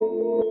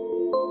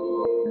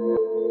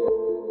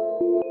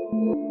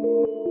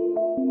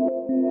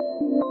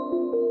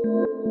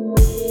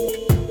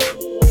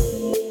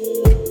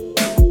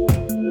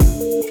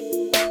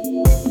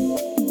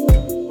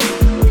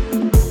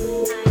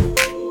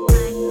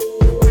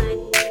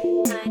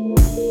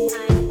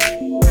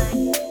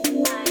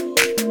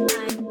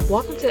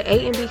to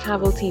A&B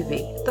Convo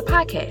TV, the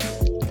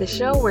podcast, the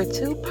show where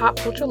two pop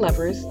culture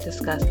lovers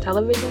discuss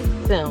television,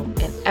 film,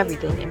 and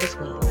everything in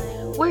between.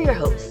 We're your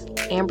hosts,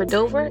 Amber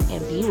Dover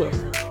and B.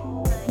 Wilson.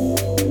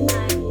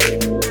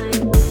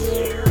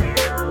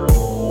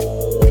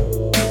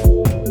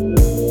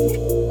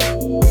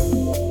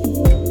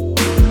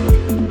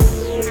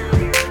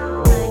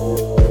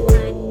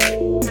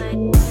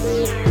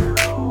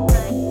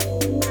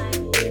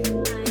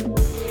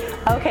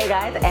 Okay,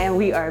 guys, and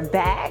we are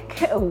back.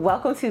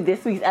 Welcome to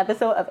this week's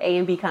episode of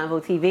A&B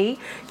Convo TV.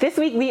 This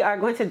week we are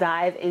going to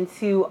dive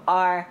into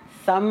our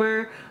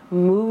summer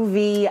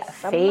movie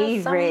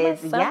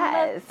favorites.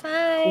 Yes,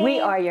 we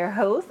are your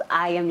hosts.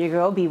 I am your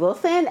girl B.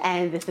 Wilson,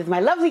 and this is my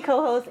lovely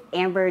co-host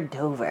Amber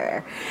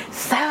Dover.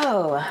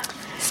 So,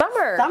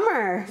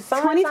 Summer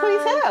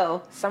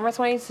 2022. Summer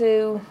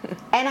 22.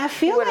 And I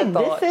feel like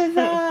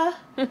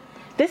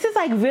this is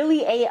like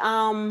really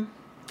a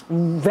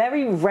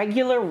very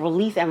regular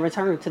release and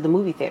return to the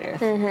movie theaters.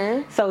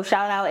 Mm-hmm. So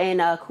shout out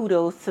and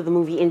kudos to the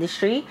movie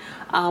industry.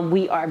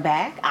 We are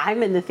back.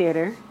 I'm in the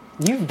theater.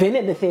 You've been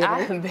in the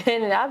theater. We've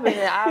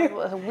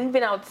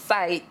been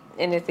outside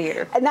in the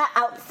theater. Not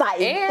outside.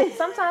 And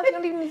sometimes you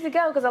don't even need to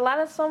go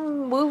because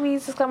some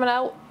movies is coming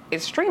out.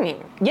 It's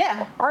streaming.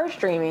 Yeah. Or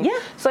streaming. Yeah.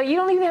 So you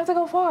don't even have to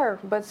go far,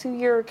 but to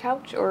your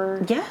couch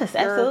or yes,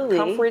 your absolutely.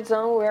 comfort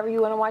zone, wherever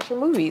you want to watch your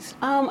movies.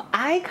 I'm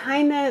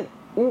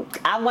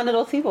one of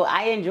those people.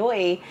 I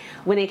enjoy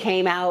when it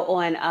came out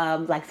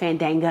on like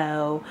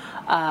Fandango.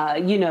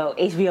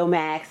 HBO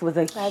Max was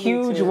a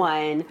huge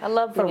one. I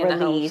love for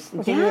release.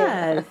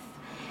 Yes.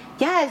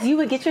 Yes, you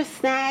would get your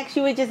snacks.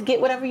 You would just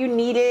get whatever you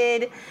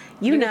needed.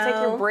 You know, take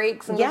your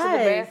breaks and go to the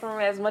bathroom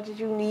as much as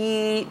you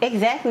need.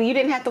 Exactly. You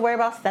didn't have to worry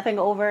about stepping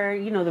over,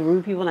 the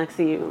rude people next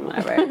to you,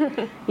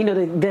 whatever.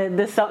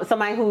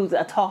 Somebody who's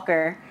a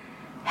talker.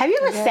 Have you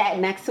ever sat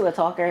next to a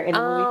talker in a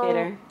movie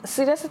theater?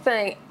 See, that's the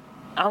thing.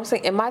 I'm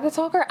saying, am I the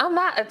talker? I'm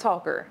not a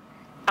talker.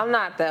 I'm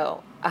not,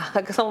 though.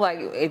 Because I'm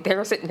like,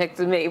 they're sitting next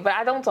to me. But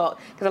I don't talk.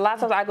 Because a lot of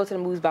times I go to the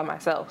movies by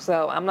myself.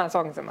 So I'm not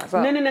talking to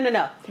myself.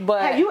 No.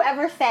 But have you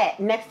ever sat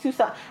next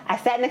to I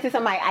sat next to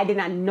somebody, I did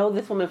not know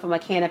this woman from a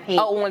can of paint.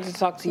 Oh, wanted to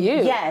talk to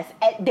you? Yes.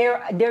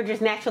 They're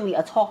just naturally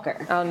a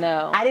talker. Oh,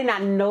 no. I did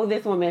not know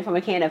this woman from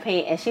a can of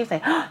paint. And she was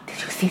like, oh,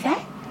 did you see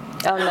that?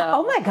 Oh, no.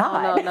 Oh, my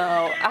God. Oh,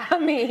 no. I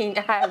mean,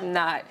 I have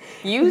not.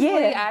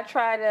 Usually, I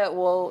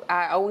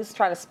always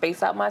try to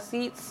space out my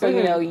seats. So,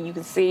 you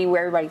can see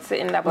where everybody's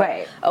sitting. I'm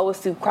like,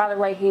 it's too crowded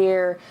right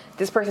here.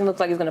 This person looks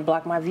like it's going to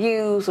block my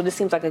view. So, this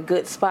seems like a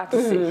good spot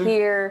to sit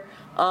here.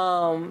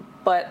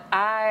 But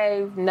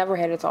I've never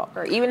had a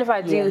talker. Even if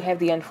I do have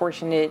the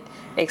unfortunate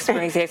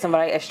experience to have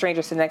a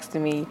stranger sit next to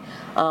me,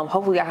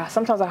 hopefully,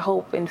 sometimes I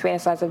hope and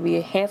fantasize to be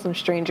a handsome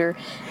stranger.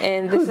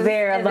 And this who's is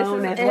there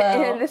alone as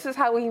well. And this is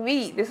how we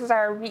meet. This is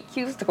our meet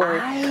cute story.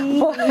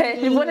 But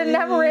it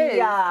never is.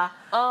 Yeah.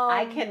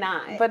 I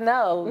cannot. But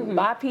no,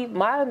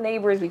 my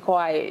neighbors be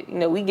quiet.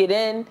 We get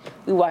in,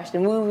 we watch the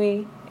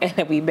movie, and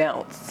then we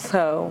bounce.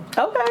 So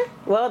okay,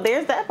 well,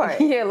 there's that part.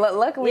 Yeah,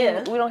 luckily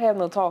we don't have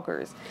no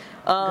talkers.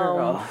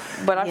 Girl.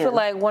 But I feel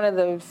like one of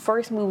the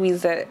first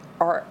movies that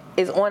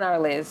is on our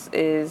list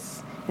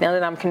is, now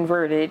that I'm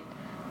converted,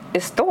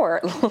 is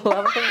Thor: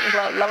 Love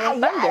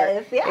and Thunder.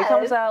 Yes. It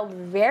comes out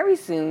very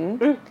soon,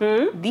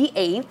 the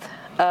 8th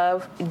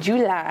of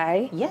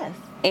July. Yes.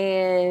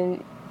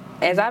 And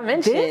as I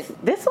mentioned,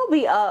 this will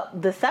be up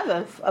the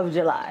 7th of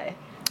July.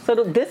 So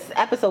this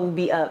episode will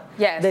be up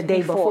the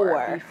day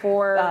before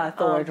Thor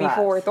drops.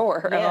 Before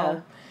Thor. Yeah.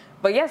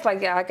 But yes,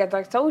 like I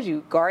told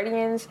you,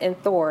 Guardians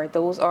and Thor,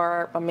 those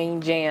are my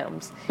main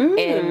jams,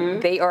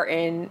 and they are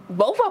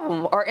both of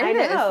them are in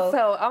this.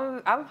 So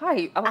I'm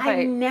hyped.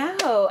 I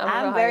know.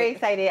 I'm very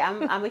excited.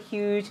 I'm a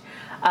huge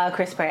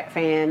Chris Pratt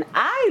fan.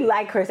 I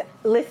like Chris.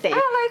 Listen,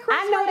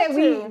 I know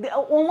that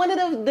on one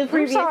of the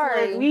previous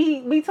ones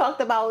we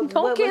talked about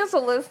don't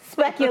cancel us.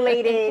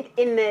 Speculated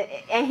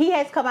and he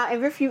has come out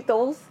and refute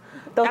those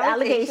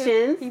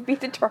allegations. He beat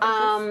the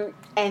charges.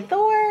 And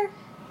Thor.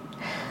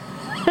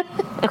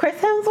 Chris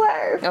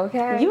Hemsworth.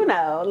 Okay.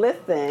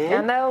 Listen.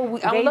 I know.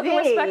 I'm looking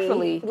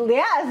respectfully.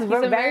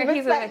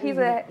 Yes, he's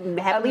a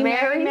happily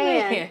married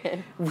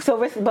man.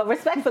 But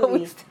respectfully. But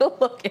we still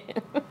looking.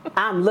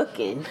 I'm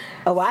looking.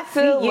 Oh, I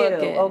still see you.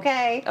 Looking.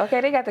 Okay.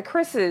 Okay, they got the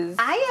Chris's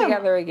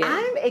together again.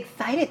 I'm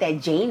excited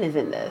that Jane is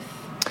in this.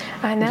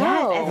 I know.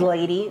 Yes, as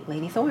Lady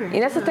Thor.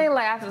 And that's the thing.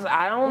 Like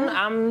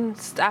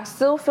I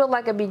still feel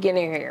like a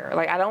beginner here.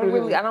 Like I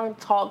don't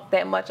talk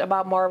that much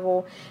about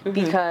Marvel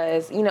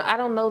because I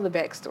don't know the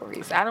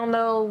backstories. I don't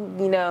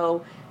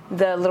know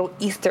the little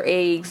Easter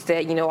eggs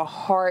that a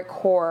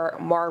hardcore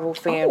Marvel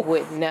fan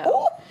would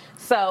know.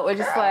 So it's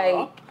just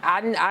like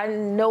I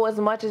know as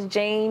much as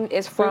Jane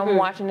is from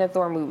watching the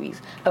Thor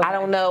movies. Okay. I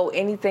don't know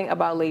anything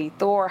about Lady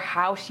Thor,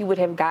 how she would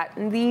have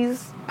gotten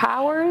these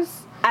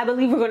powers. I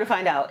believe we're going to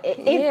find out.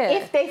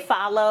 If they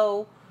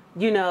follow,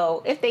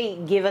 if they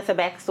give us a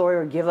backstory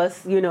or give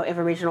us,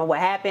 information on what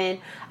happened,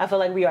 I feel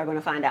like we are going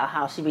to find out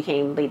how she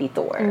became Lady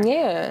Thor.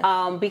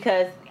 Yeah.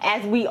 Because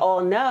as we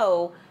all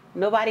know,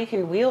 nobody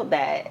can wield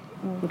that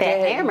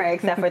that hammer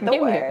except for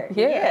Thor.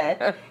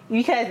 Yeah.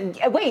 Because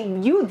wait,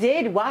 you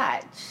did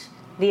watch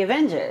the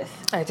Avengers.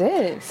 I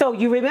did. So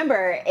you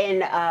remember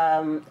in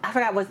I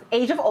forgot, was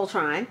Age of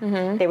Ultron,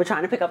 they were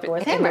trying to pick up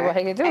Thor's hammer.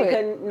 Nobody could do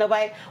it.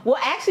 Nobody. Well,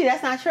 actually,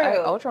 that's not true.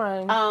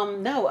 Ultron.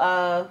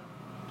 No.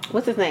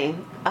 What's his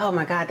name? Oh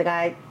my God, the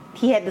guy.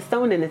 He had the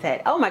stone in his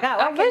head. Oh my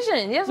God.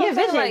 Vision. Yes, yeah,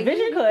 Vision. Like,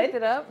 Vision could picked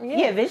it up.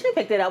 Yeah, Vision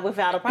picked it up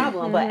without a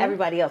problem, but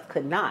everybody else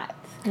could not.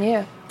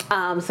 Yeah.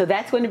 So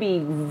that's going to be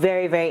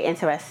very, very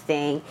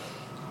interesting.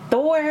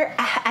 Thor,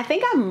 I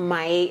think I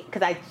might,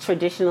 because I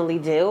traditionally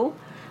do,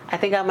 I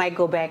think I might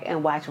go back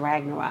and watch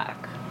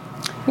Ragnarok.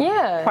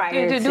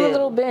 Yeah. Do a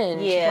little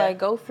binge. Yeah. Like,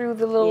 go through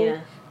the little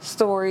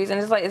stories. And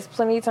it's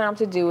plenty of time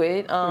to do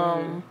it.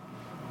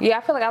 Yeah,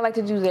 I feel like I like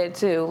to do that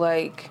too.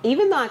 Like,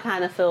 even though I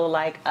kind of feel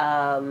like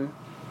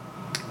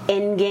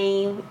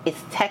Endgame is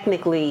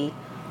technically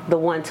the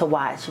one to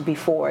watch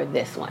before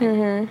this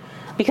one.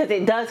 Because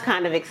it does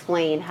kind of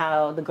explain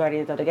how the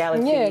Guardians of the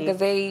Galaxy, because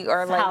they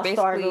are like how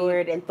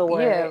Star-Lord and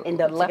Thor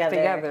end up left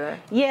together.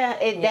 Yeah,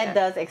 that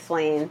does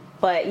explain.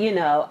 But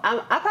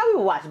I probably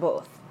will watch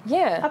both.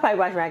 Yeah, I'll probably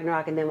watch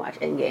Ragnarok and then watch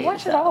Endgame.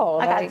 Watch it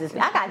all. I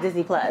got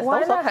Disney Plus.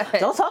 Why not?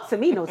 Don't talk to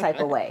me no type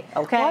of way.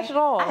 Okay, watch it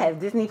all. I have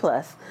Disney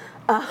Plus.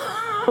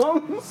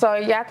 So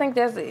yeah, I think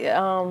that's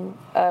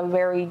a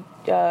very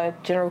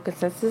general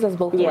consensus as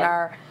both of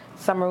our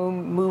summer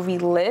movie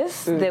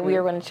list that we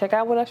are going to check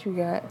out. What else you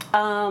got?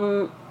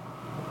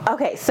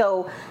 Okay,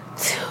 so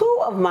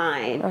two of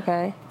mine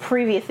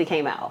previously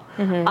came out.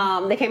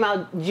 They came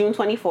out June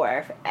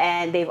 24th,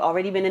 and they've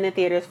already been in the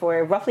theaters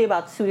for roughly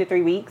about 2 to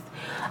 3 weeks.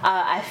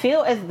 I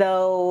feel as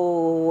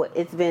though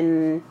it's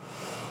been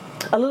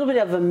a little bit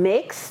of a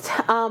mixed.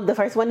 The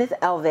first one is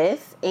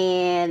Elvis,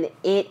 and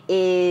it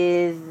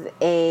is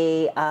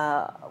a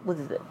what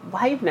is it?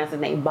 How do you pronounce his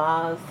name?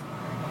 Baz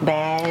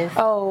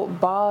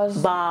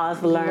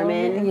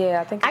Luhrmann.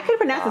 Yeah, I think I couldn't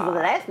pronounce his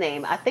last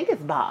name. I think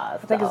it's Baz.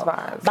 I think it's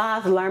Baz.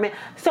 Baz Luhrmann.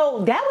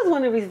 So that was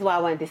one of the reasons why I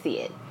wanted to see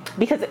it,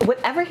 because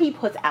whatever he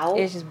puts out,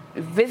 it's just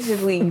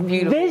visually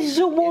beautiful.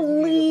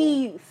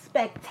 Visually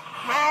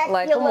spectacular.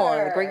 Like, come on,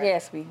 The Great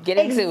Gatsby. Get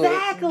into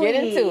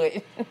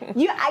it.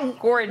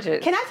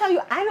 Gorgeous. Can I tell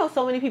you? I know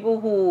so many people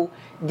who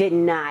did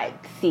not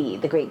see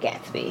The Great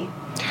Gatsby.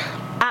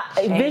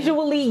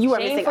 Visually, you are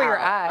missing for your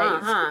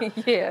eyes.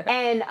 Yeah.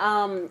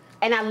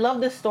 And I love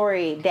the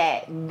story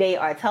that they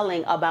are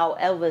telling about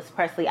Elvis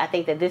Presley. I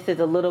think that this is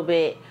a little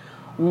bit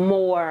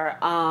more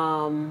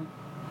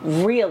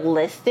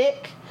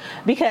realistic,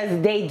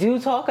 because they do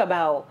talk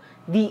about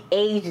the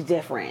age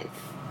difference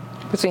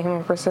between him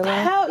and Priscilla.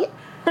 Hell yeah.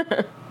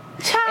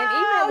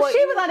 Child,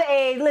 she was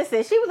underage.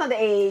 Listen, she was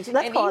underage.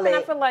 Let's call it.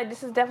 I feel like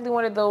this is definitely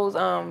one of those,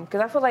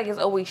 because I feel like it's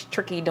always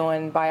tricky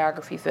doing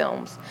biography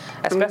films,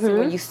 especially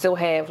when you still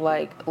have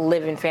like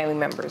living family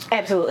members.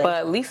 Absolutely.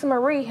 But Lisa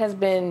Marie has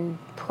been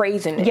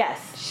praising it. Yes.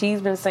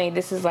 She's been saying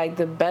this is like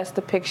the best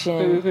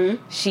depiction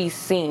she's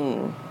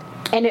seen.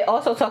 And it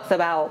also talks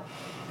about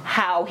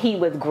how he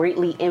was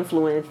greatly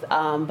influenced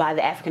by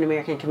the African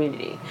American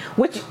community,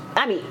 which,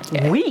 I mean,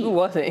 who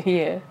wasn't?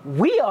 Yeah,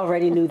 we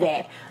already knew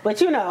that, but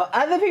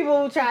other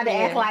people tried to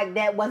act like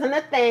that wasn't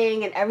a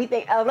thing and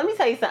everything. Let me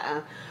tell you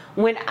something.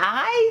 When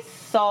I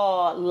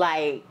saw,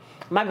 like,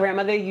 my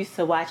grandmother used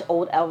to watch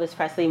old Elvis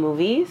Presley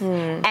movies,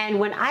 and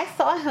when I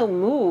saw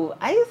him move,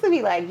 I used to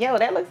be like, yo,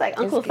 that looks like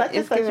Uncle such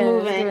and such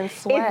moving.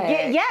 It's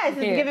swag. It's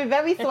giving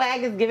very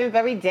swag, it's giving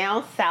very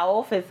down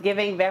south, it's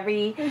giving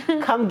very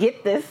come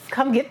get this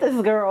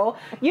girl.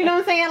 You know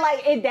what I'm saying?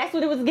 Like, that's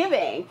what it was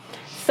giving.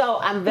 So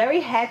I'm very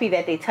happy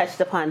that they touched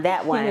upon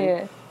that one.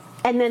 Yeah.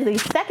 And then the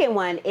second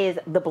one is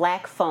The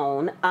Black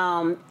Phone.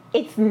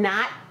 It's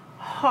not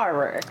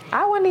horror.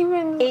 I wouldn't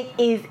even. It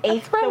is a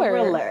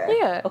thriller.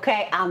 Yeah.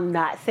 Okay, I'm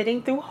not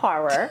sitting through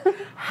horror.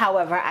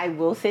 However, I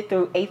will sit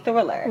through a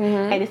thriller.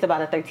 And it's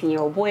about a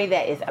 13-year-old boy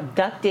that is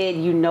abducted.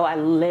 I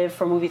live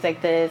for movies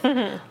like this.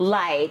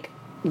 Like,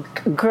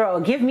 girl,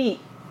 give me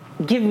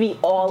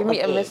all of it. Give me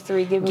a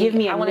mystery. Give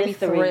me a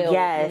mystery.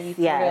 Yes.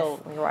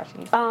 When you're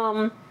watching.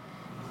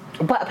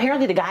 But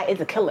apparently the guy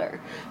is a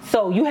killer.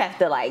 So you have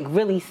to like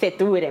really sit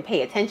through it and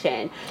pay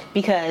attention,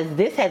 because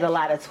this has a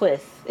lot of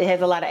twists. It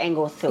has a lot of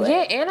angles to it.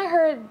 Yeah, and I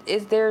heard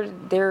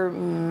there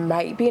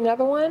might be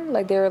another one.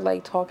 Like they're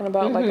like talking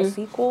about like a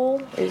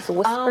sequel. Is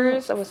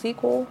whispers of a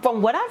sequel.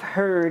 From what I've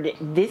heard,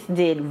 this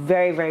did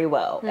very, very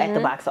well at the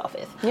box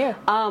office. Yeah.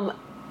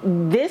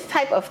 This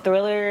type of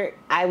thriller,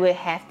 I would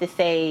have to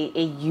say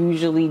it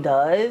usually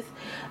does.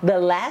 The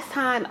last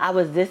time I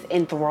was this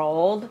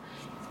enthralled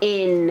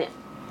in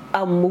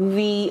a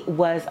movie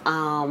was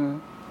what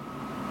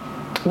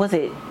was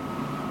it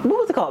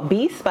called?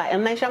 Beast by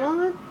M. Night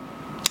Shyamalan?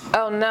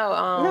 Oh no.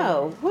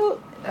 No.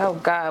 Oh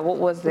God, what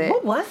was that?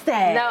 What was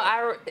that?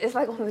 No, it's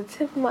like on the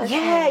tip of my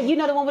head.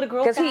 Yeah, the one with the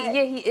girl. Because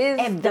he is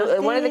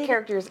one of the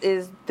characters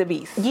is the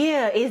Beast.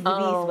 Yeah, is the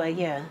Beast, but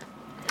yeah.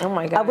 Oh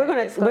my God. We're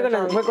gonna. It's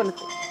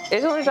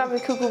gonna drop the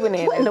cuckoo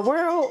bananas. What in the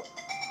world?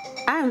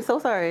 I am so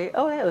sorry.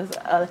 Oh, that was.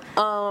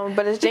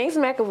 But it's James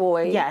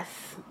McAvoy. Yes.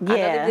 I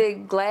know they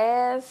did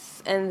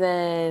Glass, and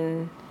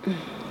then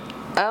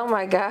oh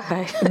my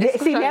God!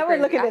 See, now we're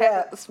looking it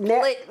up.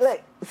 Split.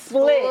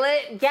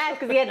 Split. Yes,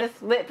 because he had the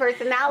split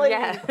personality.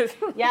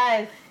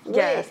 Yes.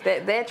 Yes,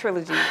 that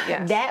trilogy.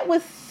 Yes, that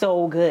was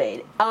so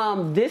good.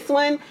 This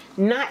one,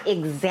 not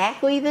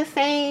exactly the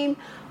same,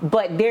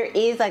 but there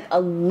is like a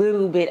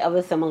little bit of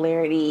a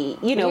similarity,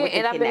 you know. Yeah,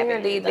 and I've been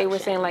hearing they were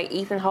saying like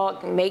Ethan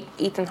Hawke, make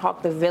Ethan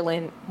Hawke the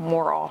villain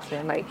more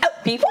often. Like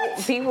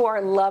people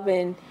are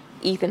loving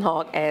Ethan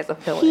Hawke as a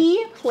villain.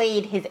 He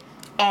played his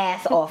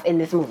ass off in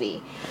this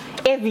movie.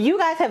 If you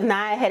guys have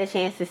not had a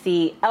chance to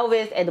see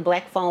Elvis and the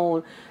Black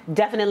Phone,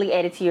 definitely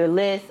add it to your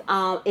list.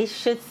 It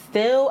should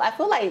still, I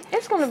feel like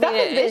it's going to be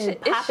has been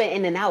popping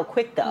in and out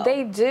quick though.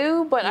 They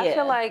do, but I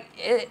feel like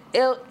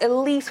at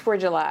least for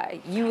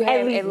July, you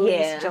have at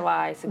least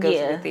July to go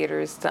to the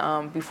theaters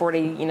to, before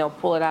they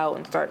pull it out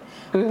and start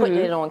putting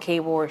it on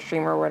cable or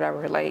streamer or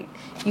whatever. Like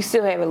you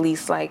still have at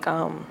least like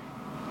a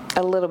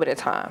little bit of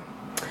time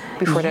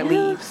before that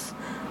leaves.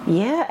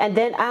 Yeah, and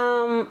then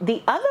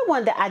the other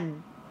one that I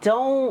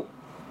don't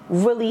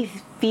really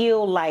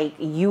feel like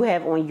you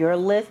have on your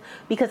list,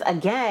 because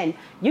again,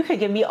 you could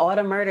give me all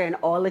the murder and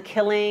all the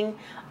killing.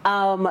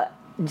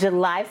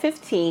 July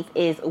 15th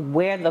is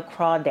Where the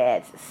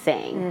Crawdads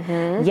Sing.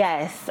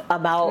 Yes,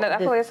 about. No, I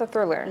feel like it's a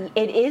thriller.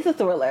 It is a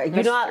thriller. Mystery.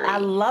 You know, I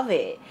love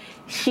it.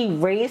 She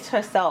raised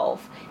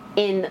herself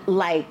in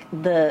like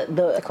the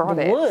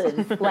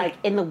woods, like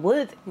in the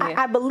woods. Yeah.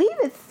 I believe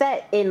it's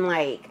set in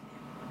like.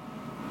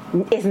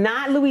 It's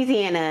not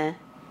Louisiana.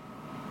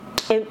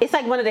 It's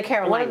like one of the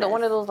Carolinas.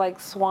 One of those like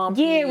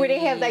swampy. Yeah, where they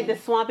have like the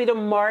swampy, the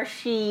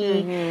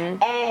marshy,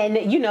 and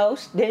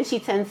then she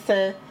tends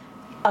to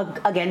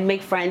again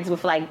make friends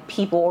with like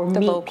people or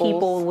meet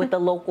people with the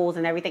locals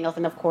and everything else,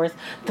 and of course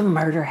the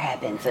murder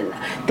happens, and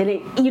then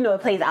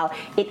it plays out.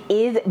 It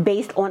is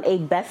based on a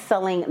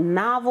best-selling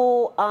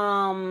novel.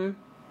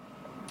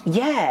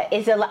 Yeah,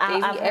 it's a.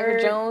 Daisy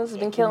Edgar-Jones has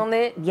been killing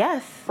it.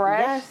 Yes,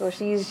 fresh. Yes. So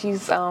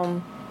she's.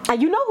 And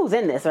you know who's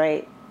in this,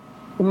 right?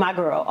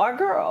 Our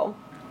girl,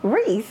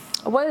 Reese.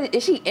 What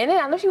is she in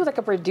it? I know she was like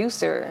a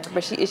producer,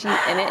 but is she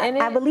in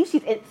it? I believe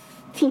she's in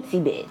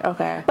teensy bit.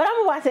 Okay. But I'm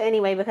gonna watch it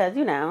anyway because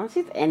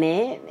she's in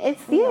it.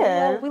 It's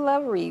we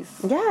love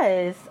Reese.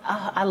 Yes,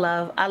 I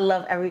love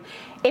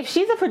if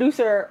she's a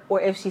producer or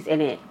if she's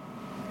in it,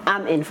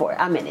 I'm in for it.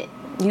 I'm in it.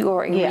 You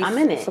are I'm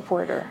in it.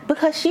 Supporter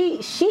because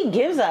she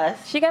gives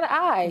us. She got an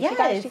eye.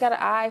 Yes. She got an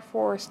eye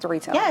for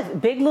storytelling. Yes,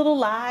 Big Little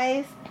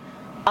Lies.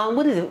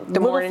 What is it? The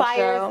Morning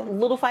Show.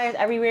 Little Fires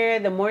Everywhere.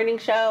 The Morning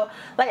Show.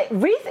 Like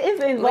Reese is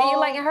involved.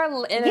 Like in her,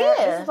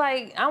 this is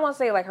like I want to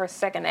say like her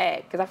second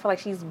act because I feel like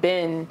she's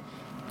been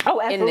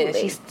in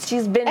this.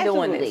 She's been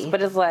doing this,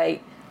 but it's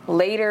like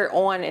later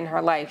on in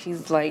her life,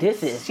 she's like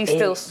she's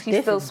still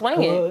swinging.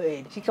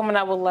 Good. She's coming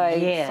out with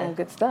like some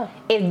good stuff.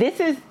 If this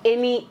is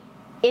any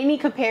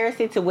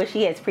comparison to what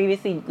she has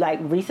previously like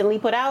recently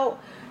put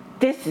out.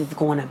 This is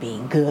going to be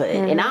good,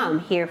 and I'm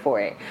here for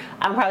it.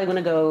 I'm probably going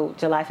to go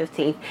July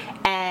 15th.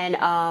 And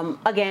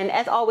again,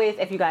 as always,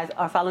 if you guys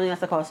are following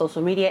us across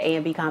social media,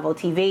 A&B Convo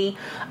TV,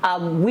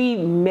 we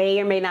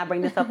may or may not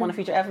bring this up on a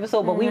future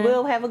episode, but we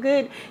will have a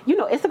good,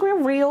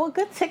 Instagram reel, a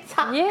good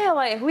TikTok. Yeah,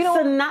 like if we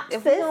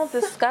don't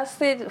discuss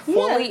it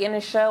fully in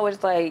the show,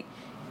 it's like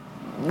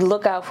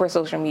look out for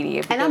social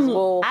media because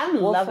we'll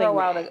throw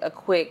out a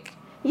quick,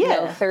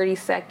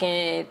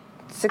 30-second.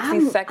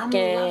 60-second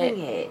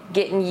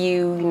getting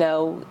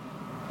you,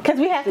 because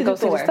we have to go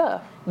do Thor.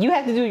 Stuff. You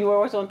have to do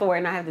yours on Thor,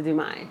 and I have to do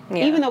mine.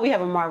 Yeah. Even though we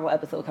have a Marvel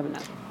episode coming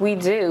up. We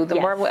do. The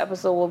Marvel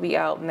episode will be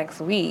out next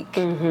week.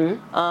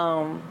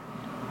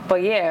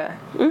 But yeah,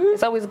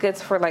 it's always good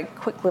for like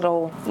quick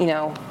little,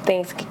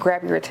 things to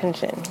grab your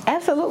attention.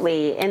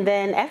 Absolutely. And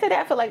then after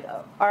that, I feel like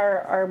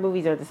our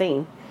movies are the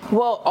same.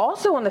 Well,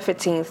 also on the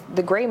 15th,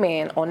 The Gray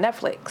Man on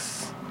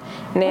Netflix.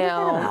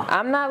 Now,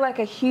 I'm not like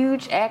a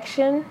huge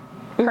action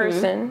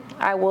person,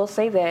 I will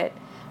say that,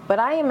 but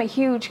I am a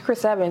huge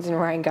Chris Evans and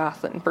Ryan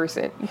Gosling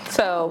person.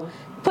 So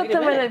put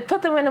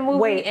them in a movie.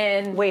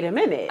 Wait a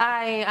minute.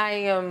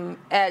 I am.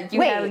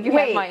 You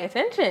have my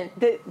attention.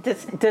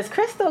 Does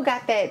Chris still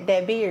got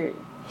that beard?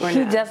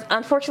 He does.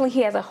 Unfortunately,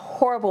 he has a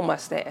horrible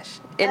mustache.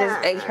 It is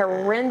a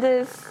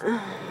horrendous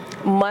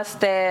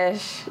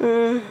mustache.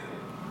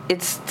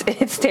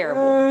 It's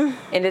terrible,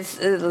 and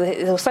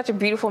it was such a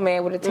beautiful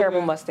man with a terrible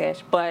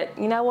mustache. But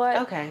you know what?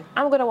 Okay,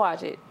 I'm gonna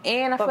watch it,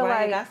 and I feel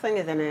Ryan like Gosling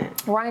is in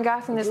it. Ryan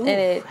Gosling is in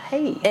it,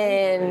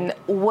 and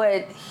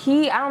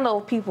I don't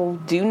know if people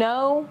do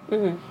know,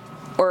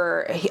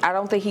 I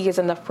don't think he gets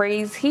enough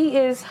praise. He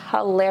is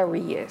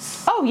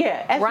hilarious. Oh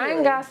yeah, absolutely.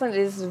 Ryan Gosling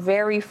is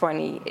very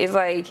funny. It's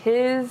like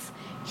his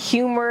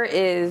humor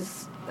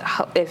is.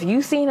 If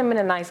you've seen him in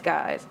The Nice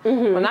Guys,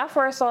 when I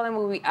first saw that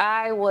movie,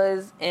 I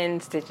was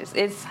in stitches.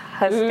 It's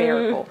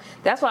hysterical.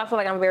 That's why I feel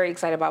like I'm very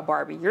excited about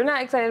Barbie. You're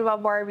not excited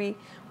about Barbie,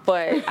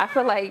 but I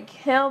feel like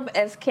him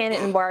as Ken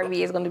in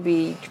Barbie is going to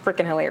be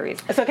freaking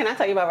hilarious. So can I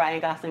tell you about Ryan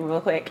Gosling real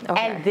quick? Okay.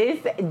 And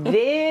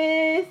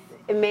this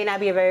it may not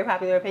be a very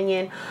popular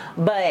opinion,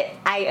 but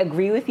I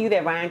agree with you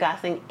that Ryan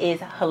Gosling is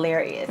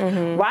hilarious.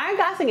 Ryan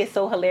Gosling is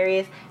so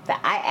hilarious that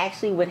I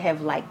actually would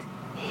have liked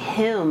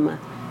him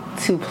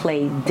to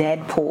play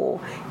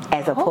Deadpool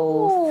as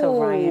opposed to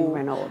Ryan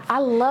Reynolds. I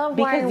love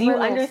Ryan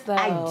Reynolds, though.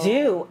 I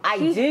do.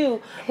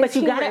 But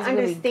you gotta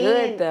understand,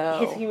 really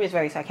good, his humor is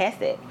very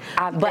sarcastic.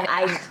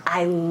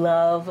 I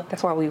love.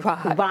 That's why we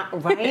rock.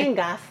 Ryan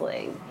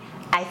Gosling.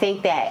 I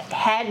think that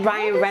had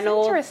Ryan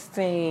Reynolds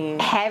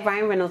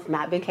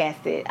not been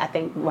casted, I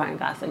think Ryan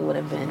Gosling would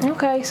have been.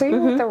 Okay, so you're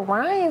with the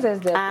Ryans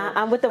as Deadpool.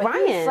 I'm with the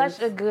Ryans. He's such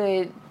a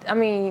good. I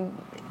mean,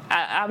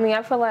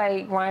 I feel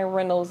like Ryan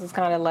Reynolds is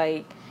kind of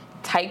like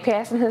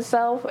typecasting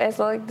himself as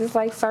like this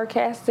like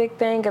sarcastic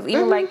thing, because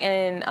even like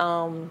in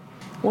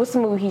what's the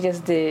movie he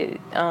just did,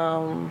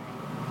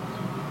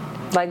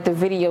 like the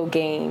video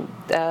game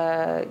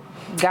Guy.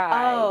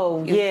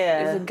 Oh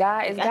yeah, is it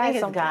Guy? Is Guy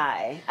something?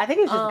 Guy. I think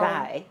it's just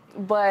Guy.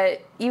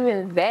 But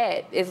even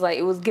that is like,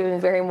 it was given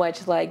very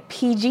much like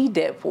PG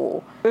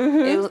Deadpool.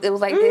 It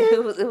was like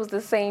it was the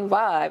same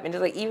vibe, and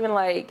just like even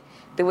like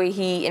the way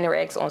he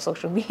interacts on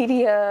social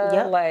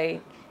media,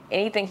 like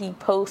anything he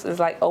posts is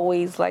like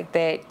always like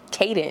that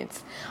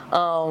cadence.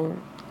 And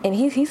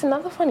he's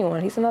another funny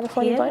one. He's another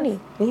funny bunny.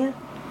 Yeah.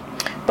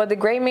 But the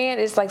Gray Man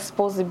is like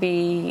supposed to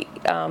be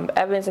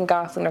Evans and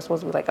Gosling are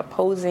supposed to be like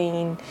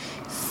opposing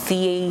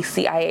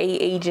CIA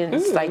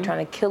agents, like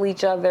trying to kill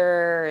each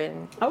other,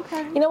 and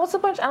it's a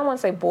bunch. I don't want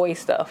to say boy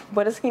stuff,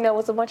 but it's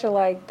it's a bunch of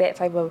like that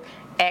type of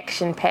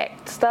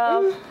action-packed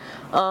stuff.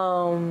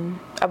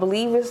 I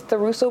believe it's the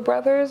Russo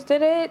brothers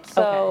did it,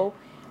 so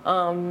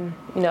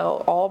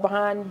all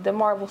behind the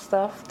Marvel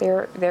stuff.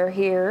 They're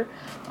here,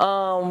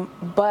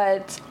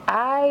 but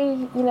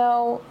I'm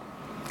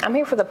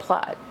here for the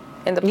plot.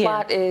 And the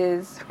plot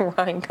is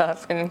Ryan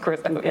Gosling and Chris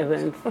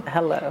Evans.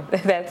 Hello.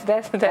 That's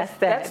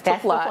the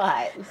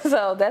plot.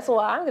 So that's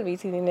why I'm going to be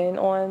tuning in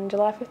on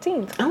July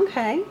 15th.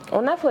 Okay.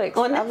 On Netflix.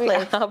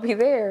 I'll be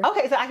there.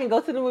 Okay, so I can go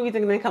to the movies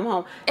and then come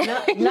home.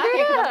 Not come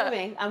with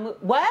me.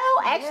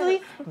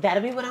 Actually,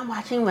 that'll be what I'm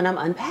watching when I'm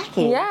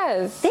unpacking.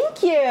 Yes.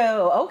 Thank you.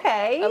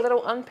 Okay. A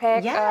little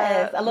unpack.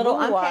 Yes. A little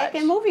unpack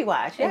and movie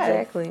watch. Yes.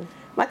 Exactly.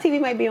 My TV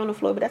might be on the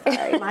floor, but that's all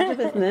right. Mind your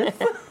business.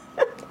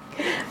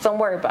 So don't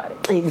worry about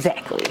it.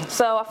 Exactly.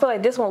 So I feel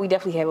like this one we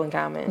definitely have in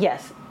common.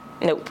 Yes.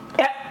 Nope.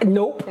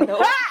 Nope.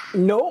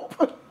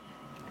 Nope.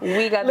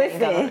 We got that in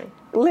common.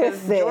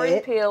 Listen. Jordan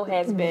Peele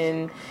has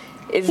been...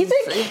 He's been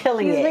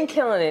killing it. He's been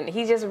killing it.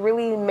 He's just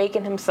really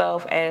making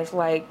himself as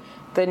like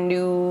the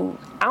new...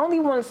 I don't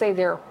even want to say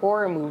they're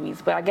horror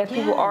movies, but I guess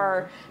people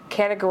are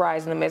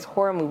categorizing them as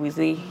horror movies.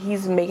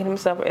 He's making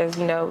himself as,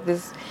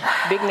 this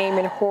big name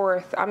in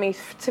horror. I mean,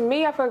 to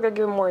me, I feel like they're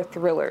giving more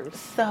thrillers.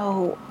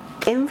 So...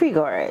 in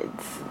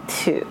regards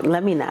to,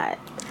 let me not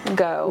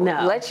go.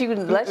 No, let you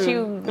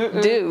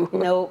do.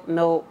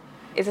 Nope.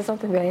 Is it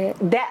something bad?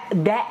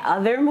 That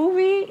other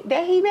movie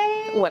that he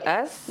made? What,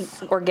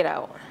 Us or Get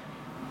Out?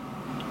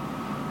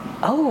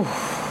 Oh,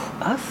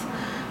 Us.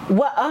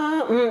 What?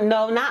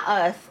 No, not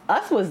Us.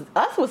 Us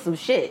was some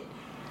shit.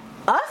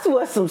 Us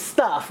was some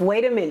stuff.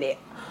 Wait a minute.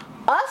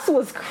 Us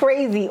was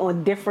crazy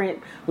on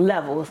different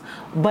levels.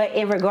 But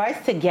in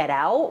regards to Get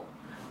Out,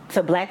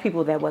 to black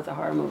people, that was a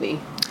horror movie.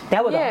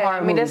 That was a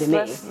horror movie to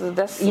me.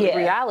 That's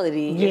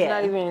reality. It's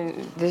not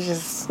even, it's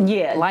just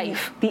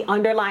life. The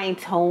underlying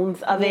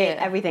tones of it,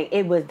 everything.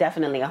 It was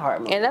definitely a horror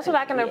movie. And that's what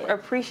I can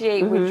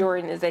appreciate with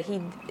Jordan, is that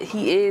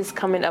he is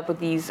coming up with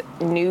these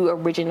new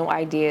original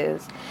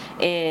ideas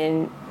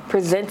and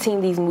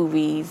presenting these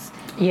movies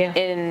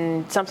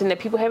in something that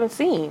people haven't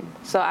seen.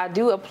 So I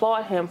do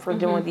applaud him for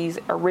doing these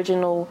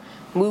original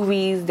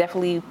movies,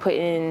 definitely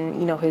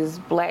putting, his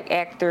black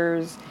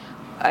actors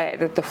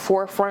at the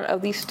forefront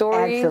of these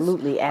stories.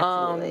 Absolutely.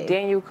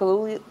 Daniel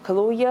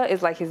Kaluuya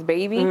is like his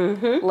baby.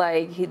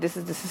 Like this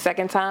is the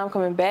second time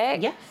coming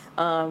back. Yes.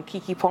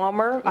 Keke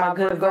Palmer, my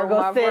Virgo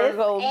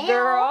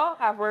girl,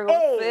 my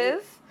Virgo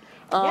sis.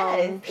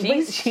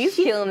 Yes. She's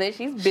killing it.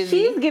 She's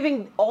busy. She's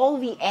giving all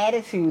the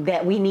attitude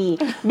that we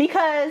need,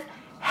 because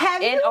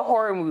in a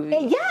horror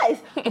movie. Yes,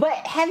 but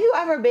have you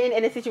ever been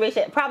in a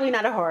situation, probably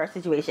not a horror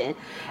situation,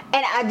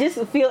 and I just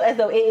feel as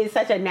though it is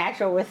such a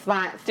natural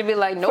response to be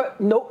like,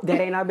 nope, that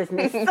ain't our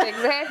business.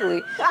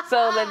 Exactly.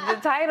 So the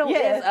title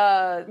is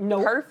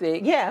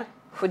perfect. Yeah.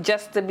 For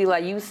just to be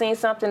like, you seen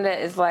something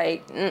that is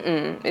like,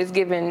 it's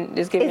giving nope.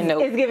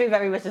 It's giving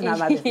very much, it's not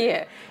my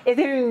business. It's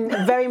giving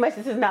very much,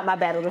 this is not my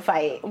battle to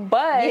fight.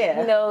 But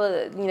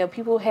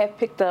people have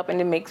picked up, and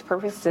it makes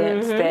perfect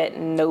sense that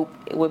nope,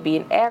 it would be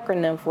an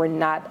acronym for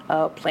Not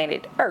a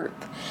Planet Earth.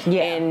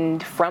 Yeah.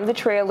 And from the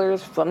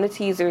trailers, from the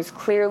teasers,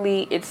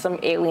 clearly it's some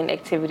alien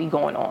activity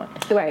going on.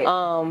 Right.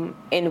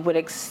 And what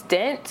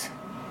extent,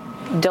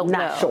 don't know.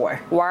 Not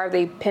sure. Why are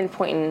they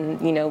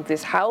pinpointing,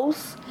 this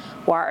house?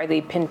 Why are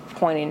they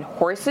pinpointing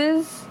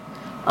horses?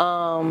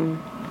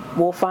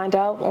 We'll find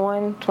out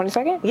on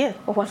 22nd. Yeah,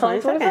 we'll find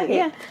out on 22nd.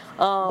 Yeah.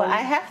 But I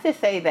have to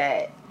say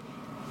that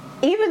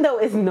even though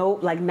it's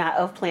Nope, like not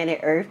of planet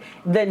Earth,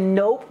 the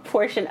Nope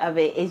portion of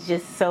it is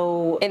just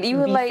so and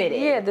even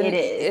befitting. it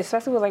is,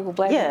 especially with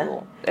black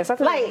people,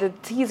 especially like the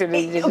teaser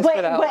that you just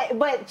put out.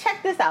 But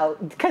check this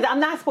out, because I'm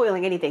not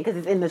spoiling anything because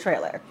it's in the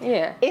trailer.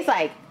 Yeah, it's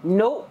like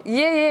Nope.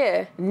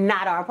 Yeah,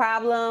 not our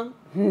problem,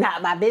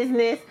 not my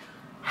business.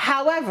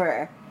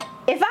 However,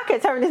 if I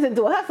could turn this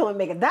into a hustle and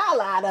make $1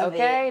 out of it.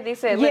 Okay, they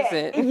said,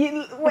 listen.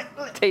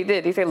 They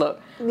did. They said,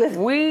 look,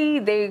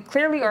 they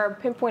clearly are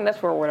pinpointing us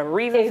for whatever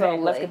reason, so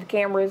let's get the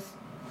cameras.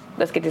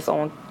 Let's get this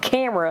on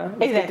camera.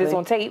 Let's get this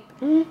on tape.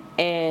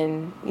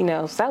 And,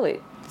 sell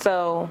it.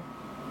 So,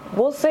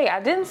 we'll see. I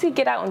didn't see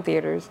Get Out in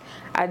theaters.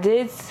 I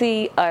did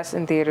see Us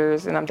in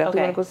theaters, and I'm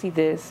definitely going to go see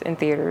this in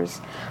theaters.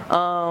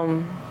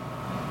 And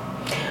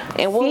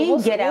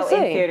we'll Get Out in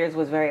theaters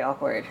was very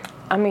awkward.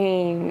 I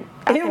mean,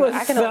 I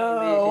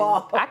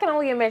can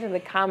only imagine the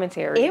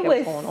commentary that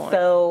was going on. It was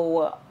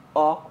so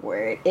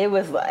awkward. It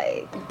was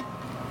like,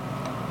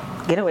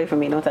 get away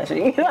from me, don't touch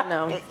me.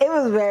 No.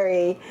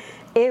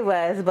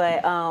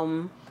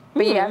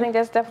 But yeah, I think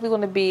that's definitely going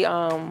to be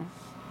one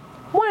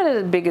of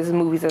the biggest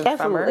movies of the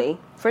summer.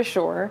 For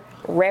sure.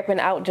 Wrapping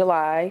out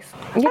July.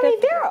 Yeah,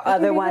 there are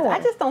other ones. I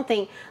just don't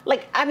think,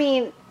 I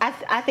think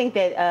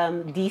that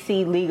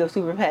DC League of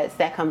Super Pets,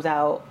 that comes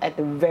out at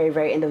the very,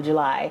 very end of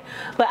July.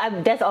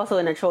 But that's also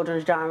in a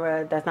children's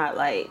genre. That's not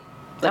I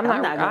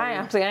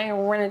ain't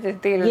running to the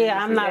theater.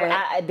 Yeah, I'm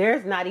not.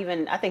 There's not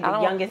even, I think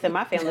the youngest in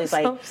my family is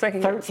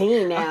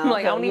 13 now. I'm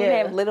I don't even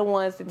have little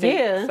ones to take.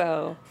 Yeah.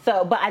 So,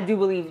 but I do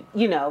believe,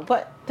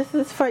 but this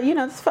is for,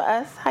 this is for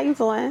us. How you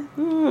doing?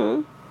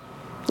 Mm-hmm.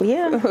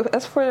 Yeah,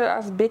 that's for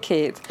us big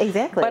kids.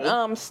 Exactly.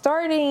 But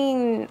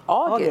starting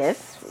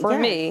August for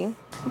me,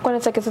 I'm going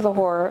to take it to the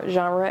horror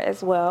genre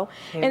as well.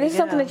 And it's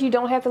something that you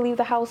don't have to leave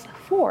the house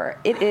for.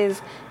 It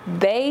is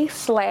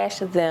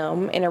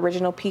They/Them, an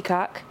original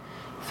Peacock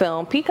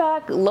film.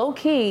 Peacock, low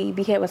key,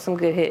 be having some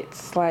good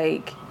hits.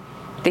 Like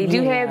they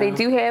do have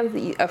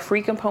a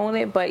free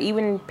component, but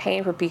even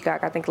paying for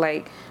Peacock, I think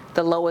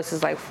the lowest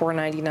is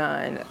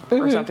 $4.99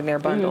 or something their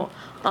bundle.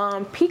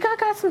 Peacock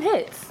got some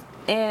hits.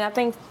 And I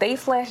think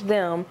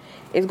They/Them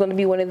is going to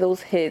be one of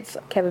those hits.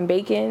 Kevin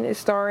Bacon is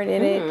starring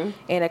in it.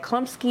 Anna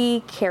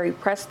Klumsky, Carrie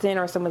Preston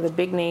are some of the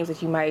big names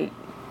that you might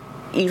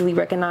easily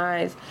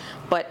recognize.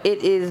 But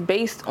it is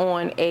based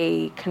on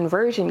a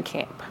conversion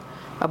camp.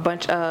 A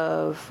bunch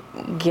of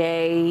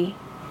gay,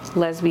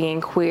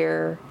 lesbian,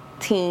 queer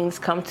teens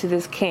come to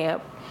this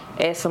camp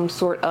as some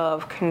sort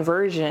of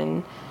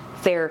conversion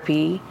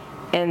therapy.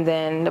 And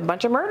then a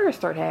bunch of murders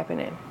start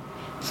happening.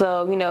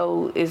 So,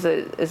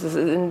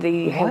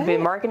 they have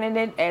been marketing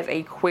it as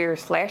a queer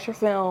slasher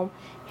film,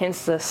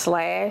 hence the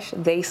 /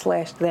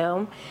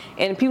 They/Them.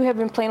 And people have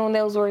been playing on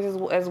those words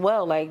as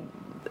well, like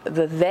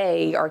the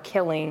they are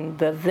killing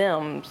the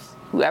thems,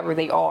 whoever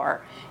they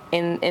are,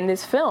 in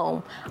this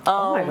film.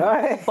 Oh my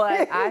God.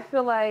 But I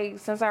feel like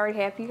since I already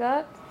have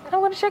Peacock,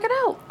 I'm going to check it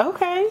out.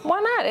 Okay. Why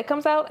not? It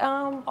comes out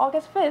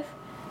August 5th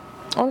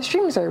on the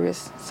streaming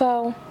service.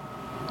 So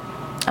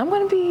I'm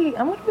going to be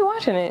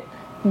watching it.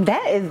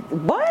 That is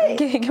what?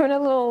 Give it a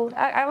little.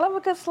 I love a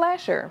good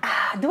slasher.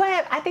 Do I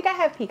have? I think I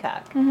have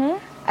Peacock.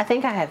 I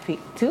think I have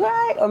Peacock. Do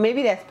I? Or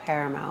maybe that's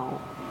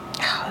Paramount.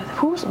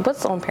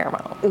 What's on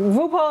Paramount?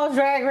 RuPaul's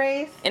Drag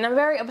Race. And I'm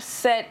very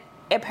upset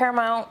at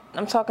Paramount.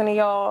 I'm talking to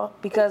y'all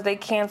because they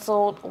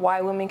canceled Why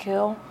Women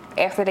Kill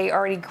after they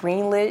already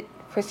greenlit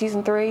for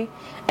season 3,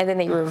 and then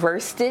they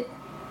reversed it.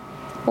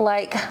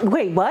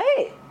 Wait,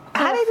 what?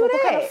 How they do that?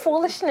 What kind of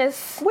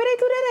foolishness? Where they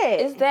do that at?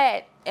 Is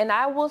that? And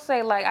I will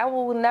say, I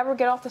will never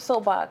get off the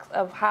soapbox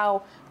of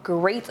how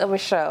great of a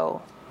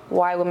show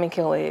Why Women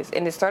Kill is.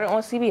 And it started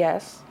on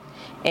CBS,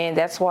 and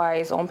that's why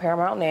it's on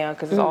Paramount now,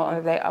 because it's all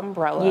under that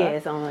umbrella. Yeah,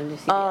 it's on under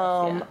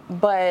CBS,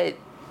 But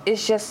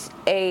it's just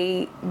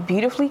a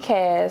beautifully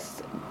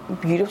cast,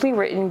 beautifully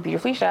written,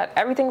 beautifully shot.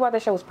 Everything about the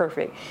show was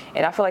perfect.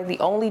 And I feel like the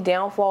only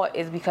downfall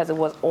is because it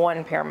was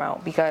on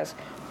Paramount. Because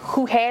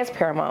who has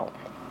Paramount?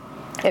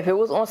 If it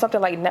was on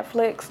something like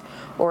Netflix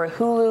or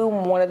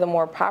Hulu, one of the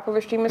more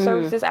popular streaming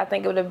services, I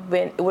think it would have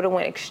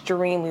went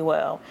extremely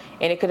well,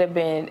 and it could have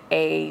been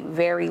a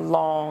very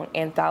long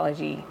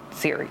anthology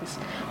series.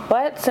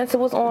 But since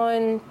it was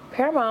on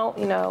Paramount,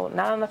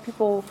 not enough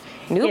people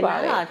knew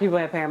about it. Not a lot of people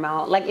have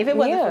Paramount. If it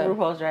wasn't for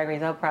RuPaul's Drag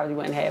Race, I probably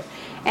wouldn't have.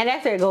 And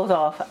after it goes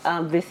off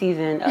this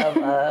season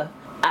of.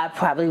 I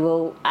probably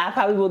will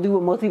do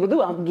what most people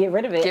do. I'll get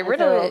rid of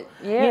it.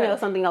 Yeah.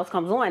 Something else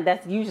comes on.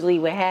 That's usually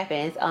what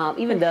happens.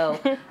 Even though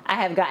I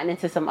have gotten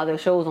into some other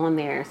shows on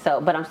there,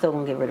 but I'm still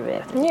gonna get rid of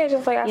it. Yeah,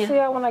 just I see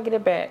y'all when I get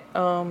it back.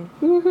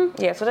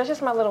 Yeah, so that's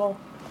just my little.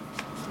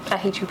 I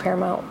hate you,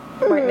 Paramount,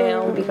 right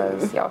now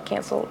because y'all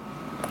canceled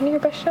one of your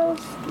best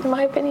shows, in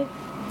my opinion.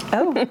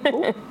 Oh,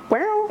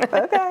 well,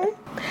 okay.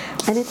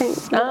 Anything?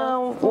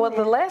 Well,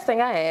 the last thing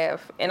I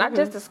have, and I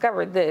just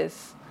discovered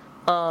this.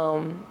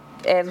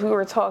 As we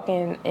were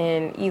talking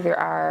in either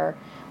our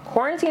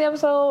quarantine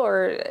episode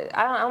or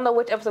I don't know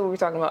which episode we were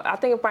talking about. I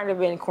think it might have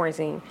been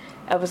quarantine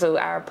episode,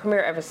 our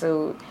premiere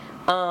episode.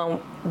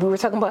 We were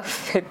talking about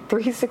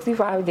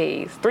 365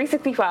 days,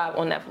 365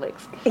 on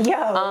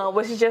Netflix.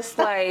 Which is just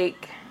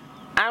like,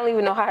 I don't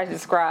even know how to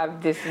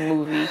describe this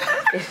movie.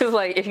 It's just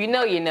like, if you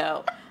know, you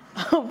know.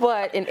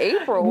 But in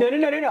April...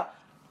 No.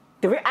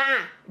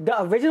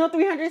 The original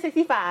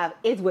 365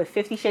 is what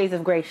 50 Shades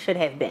of Grey should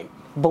have been.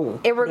 Boom.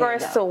 In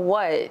regards to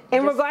what?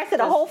 In regards to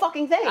the whole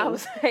fucking thing. I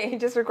was saying,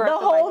 just regards the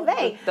to whole like,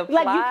 thing. The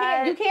like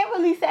plot, you can't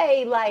really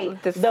say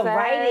like the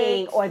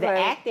writing or the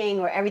acting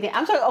or everything.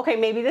 I'm sorry. Okay,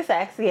 maybe the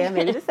sex. Yeah,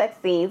 maybe the sex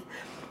scenes.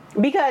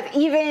 Because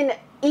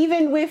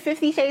even with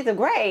 50 Shades of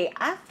Grey,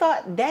 I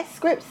thought that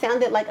script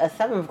sounded like a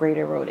 7th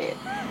grader wrote it.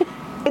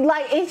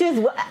 Like it's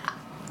just.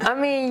 I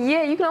mean,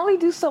 yeah, you can only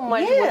do so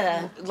much.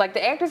 Yeah. Like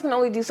the actors can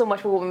only do so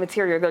much with what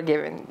material they're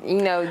given.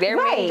 You know, their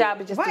main job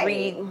is just to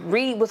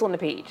read what's on the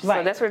page.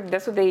 So that's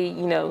what they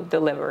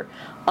deliver.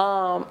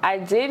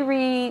 I did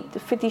read the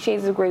 50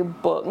 Shades of Grey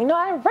book. You know,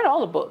 I read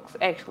all the books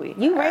actually.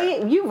 You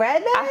read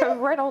that? I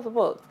read all the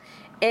books.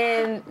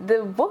 And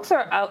the books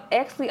are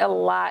actually a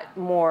lot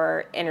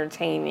more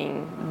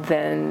entertaining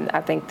than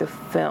I think the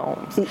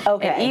films.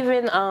 Okay. And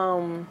even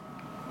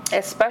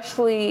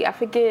especially, I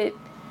forget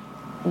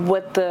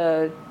what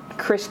the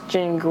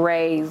Christian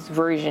Grey's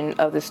version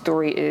of the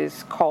story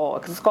is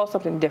called, because it's called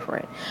something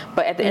different.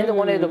 But at the end of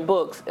one of the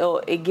books,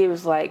 it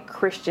gives like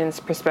Christian's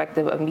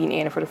perspective of meeting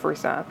Anna for the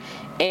first time,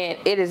 and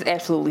it is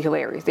absolutely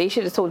hilarious. They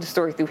should have told the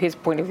story through his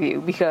point of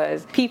view,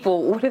 because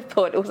people would have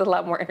thought it was a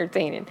lot more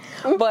entertaining.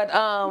 But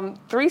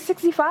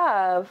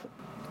 365,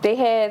 they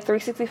had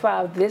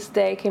 365 This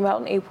Day came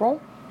out in April.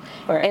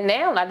 Right. And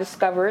now I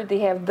discovered they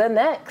have The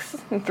Next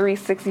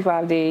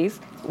 365 Days,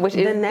 which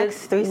is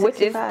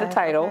the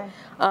title.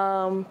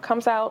 Okay.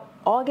 Comes out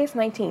August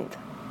 19th.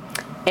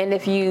 And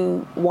if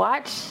you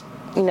watch,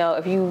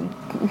 if you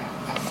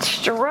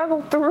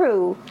struggle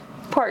through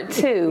part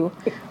 2,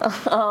 it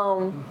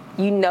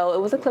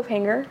was a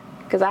cliffhanger,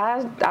 because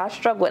I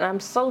struggled, and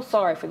I'm so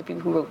sorry for the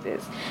people who wrote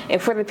this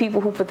and for the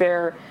people who put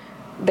their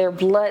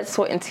blood,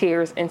 sweat, and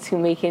tears into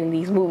making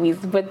these movies,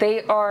 but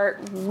they are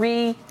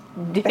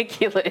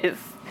ridiculous.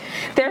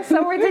 They're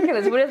so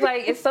ridiculous, but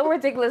it's so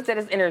ridiculous that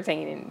it's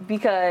entertaining,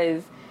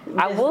 because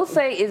I will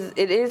say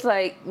it is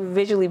like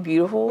visually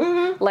beautiful.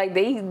 Mm-hmm. Like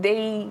they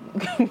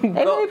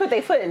really put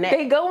their foot in that.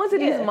 They go into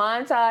these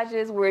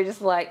montages where it's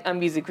just like a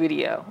music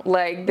video.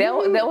 Like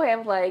they'll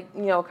have like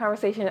a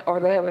conversation, or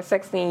they'll have a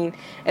sex scene,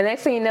 and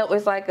next thing you know,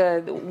 it's like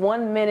a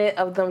 1 minute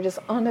of them just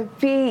on the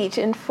beach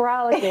and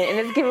frolicking, and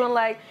it's given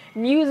like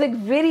music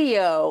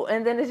video,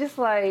 and then it's just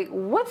like,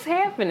 what's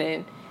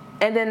happening?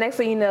 And then next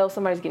thing you know,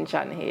 somebody's getting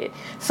shot in the head.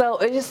 So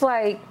it's just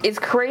like, it's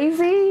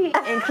crazy,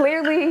 and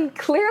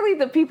clearly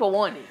the people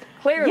want it.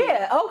 Clearly.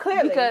 Yeah,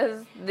 clearly.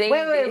 Because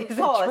wait,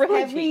 pause.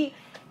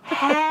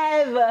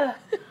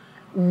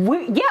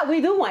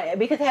 We do want it,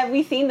 because have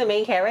we seen the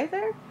main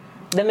character?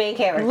 The main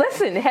character.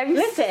 Listen,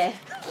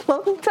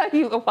 let me tell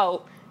you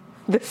about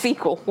the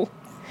sequel.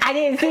 I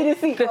didn't see the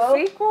sequel.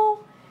 The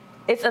sequel?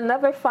 It's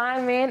another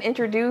fine man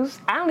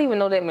introduced. I don't even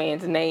know that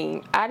man's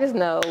name. I just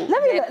know.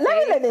 Let me look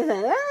this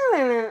in.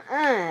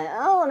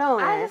 Oh no.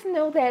 I just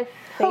know that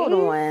face. Hold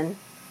on.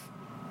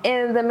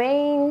 And the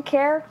main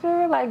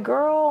character, like,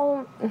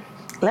 girl.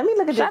 Let me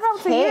look at shout this out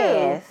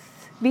cast.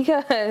 To you,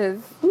 because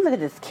let me look at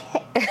this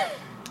cast.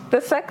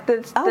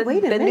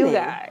 The new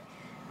guy.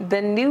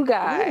 The new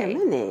guy. Wait a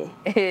minute.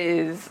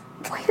 Is.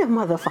 Wait a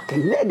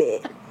motherfucking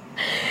minute.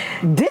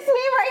 This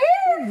man right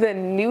here? The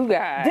new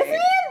guy. This man?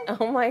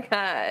 Oh my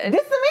God.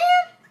 This the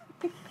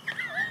man?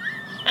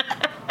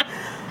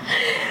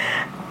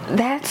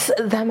 That's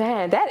the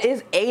man. That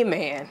is a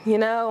man,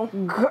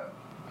 Girl,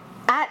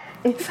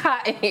 it's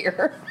hot in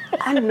here.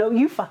 I know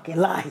you fucking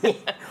lying.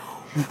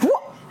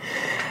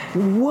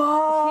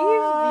 What?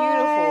 He's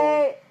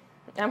beautiful.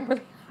 I'm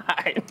really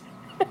hot.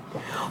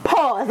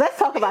 Pause. Let's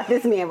talk about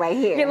this man right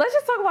here. Yeah, let's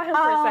just talk about him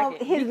for a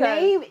second. His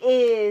name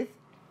is...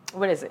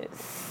 What is it?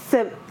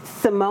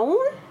 Simone?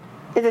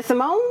 Is it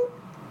Simone?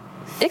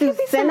 It could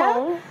be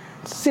Simone.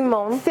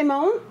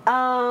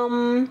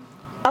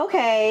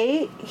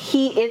 Okay.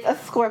 He is a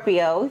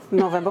Scorpio.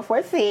 November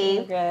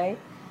 14th. Okay.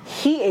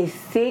 He is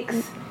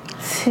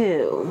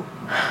 6'2".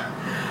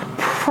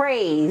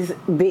 Praise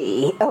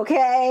be.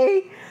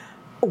 Okay.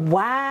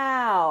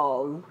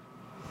 Wow.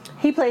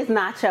 He plays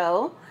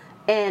Nacho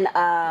in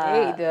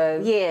he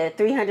does. Yeah,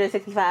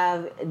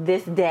 365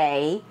 This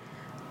Day.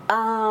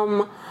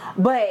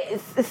 But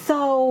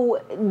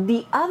so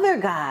the other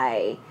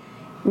guy,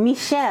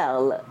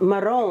 Michel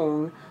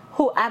Marron,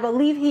 who I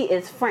believe he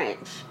is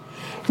French.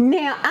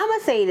 Now, I'm going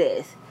to say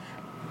this.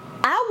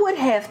 I would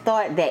have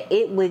thought that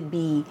it would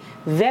be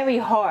very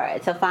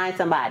hard to find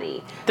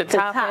somebody to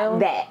top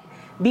that.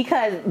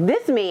 Because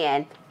this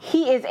man,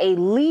 he is a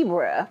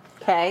Libra,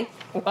 okay?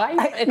 Why are you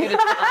into this?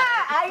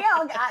 I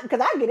know,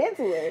 because I get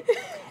into it.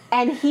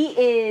 And he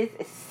is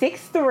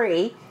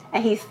 6'3",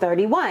 and he's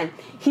 31.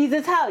 He's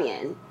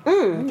Italian.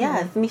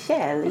 Yes,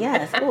 Michelle.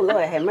 Yes. Oh,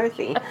 Lord have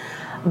mercy.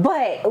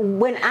 But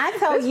when I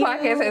tell this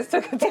podcast has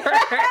took a turn.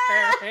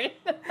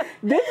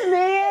 This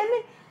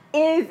man,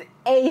 is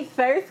a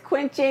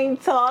thirst-quenching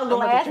tall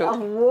glass of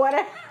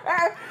water.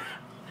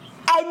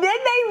 And then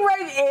they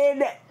bring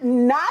in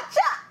Nacho.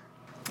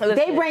 Listen,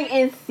 they bring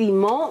in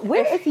Simone.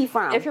 Where is he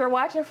from? If you're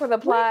watching for the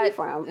plot,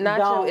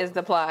 Nacho is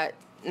the plot.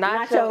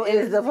 Nacho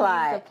is the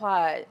plot. He's the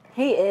plot.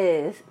 He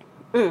is.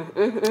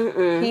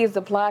 He's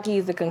the plot.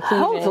 He's the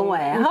conclusion.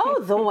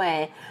 Hold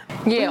on.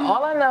 Yeah,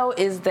 all I know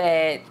is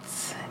that,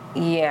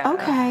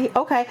 yeah.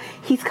 Okay.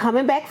 He's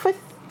coming back for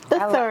the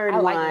third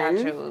one. I like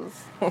nachos.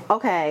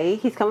 Okay,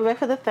 he's coming back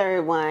for the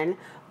third one.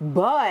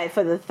 But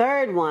for the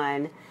third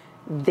one,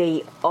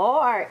 they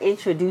are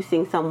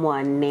introducing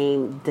someone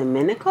named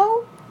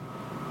Domenico.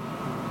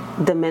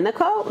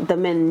 Domenico.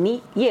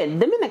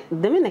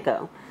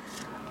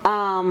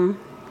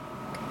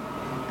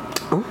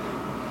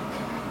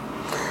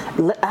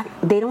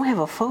 They don't have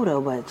a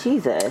photo, but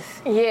Jesus.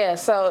 Yeah,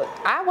 so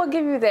I will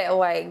give you that.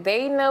 Like,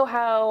 they know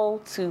how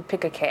to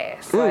pick a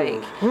cast.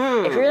 Like,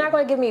 if you're not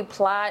going to give me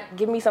plot,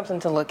 give me something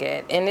to look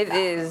at. And it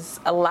is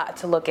a lot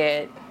to look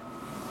at.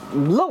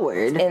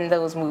 Lord. In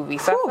those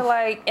movies. So I feel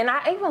like, and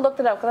I even looked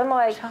it up because I'm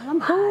like,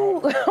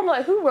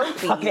 who wrote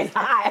these?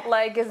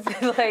 Like, it's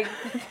like,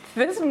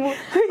 this movie,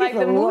 like,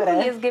 the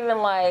movie is given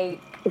like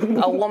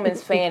a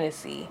woman's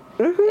fantasy.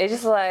 It's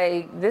just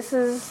like, this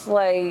is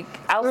like,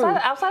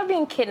 outside of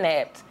being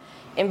kidnapped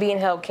and being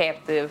held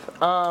captive.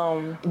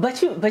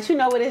 But you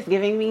know what it's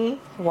giving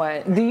me?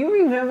 What? Do you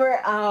remember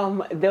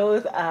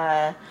those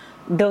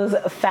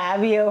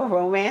Fabio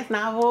romance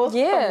novels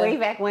from way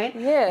back when?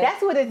 Yeah.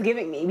 That's what it's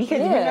giving me. Because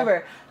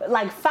remember,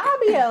 like,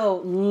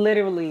 Fabio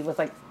literally was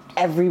like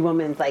every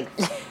woman's like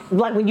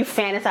when you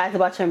fantasize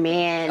about your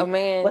man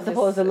what's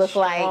supposed to look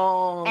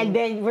strong. like. And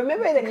then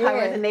remember the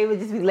covers and they would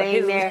just be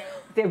laying there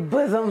with their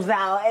bosoms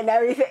out and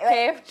everything. Like,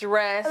 half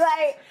dressed.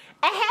 Like,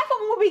 and half of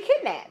them would be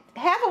kidnapped.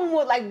 Half of them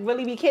would like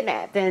really be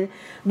kidnapped, and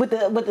with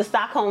the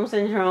Stockholm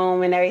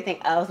syndrome and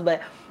everything else.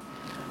 But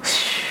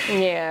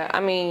yeah, I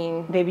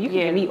mean, baby, you can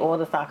give me all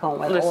the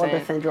Stockholm and all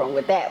the syndrome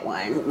with that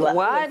one.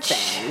 Watch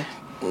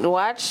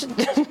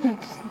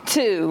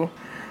 2,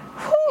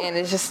 and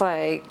it's just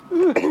like,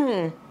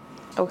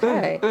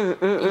 okay,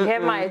 you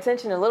have my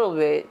attention a little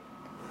bit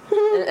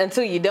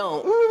until you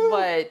don't.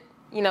 But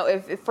you know,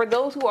 if for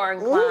those who are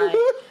inclined,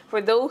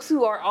 for those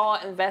who are all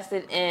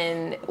invested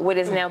in what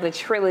is now the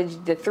trilogy,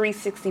 the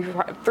 360,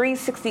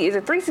 is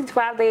it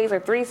 365 days or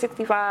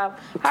 365?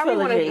 However you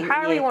want to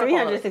call it.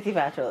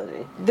 365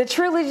 trilogy. The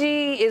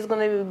trilogy is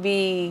going to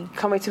be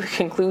coming to a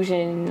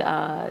conclusion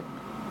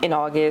in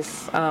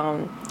August.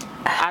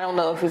 I don't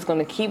know if it's going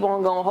to keep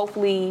on going.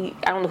 Hopefully,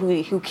 I don't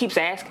know who keeps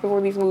asking for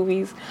these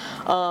movies.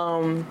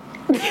 But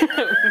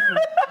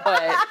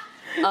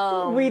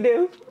we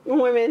do,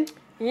 women.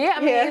 Yeah,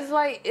 I mean, it's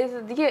like,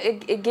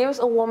 it gives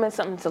a woman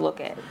something to look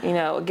at. You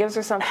know, it gives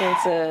her something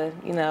to,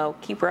 you know,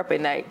 keep her up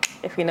at night,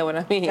 if you know what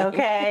I mean.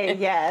 Okay,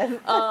 yes.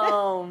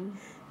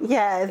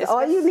 Yes,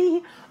 all you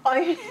need,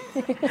 let me,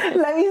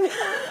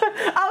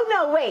 oh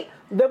no, wait.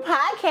 The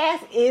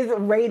podcast is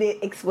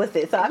rated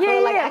explicit, so I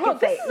feel like I can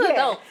say, this is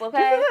adults,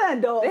 okay? This is an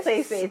adult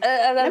safe space.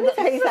 Let me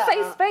tell you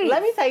something.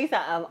 Let me tell you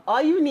something.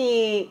 All you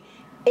need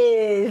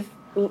is,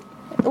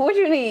 what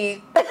you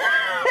need?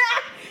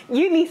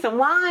 You need some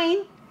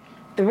wine,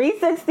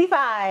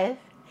 365,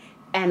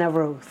 and a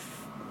rose.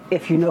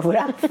 If you know what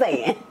I'm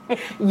saying,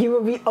 you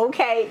will be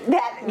okay.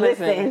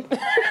 Listen.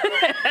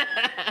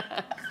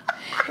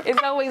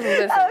 It's always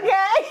listen.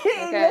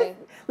 Okay.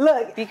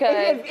 Look,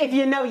 because if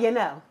you know, you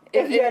know.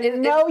 If you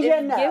know,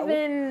 you know. It's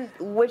given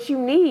what you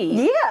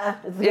need. Yeah,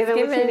 it's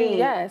given what you need.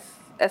 Yes.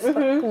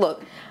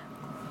 Look,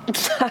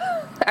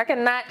 I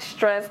cannot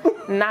stress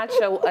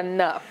Nacho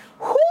enough.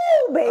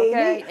 Whoo, baby.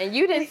 Okay, and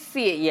you didn't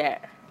see it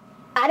yet.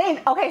 I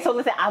didn't. Okay, so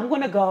listen, I'm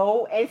gonna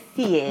go and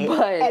see it,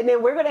 and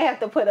then we're gonna have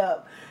to put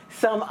up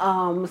some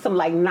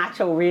like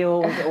Nacho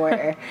reels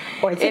or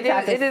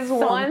TikTok. It is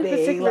one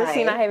particular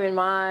scene I have in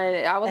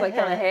mind. I was like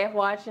kind of half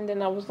watching,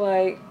 then I was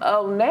like,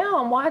 oh, now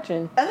I'm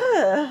watching.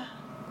 Oh,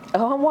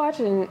 I'm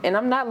watching, and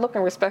I'm not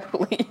looking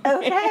respectfully.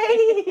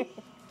 Okay.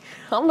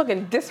 I'm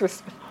looking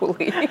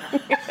disrespectfully.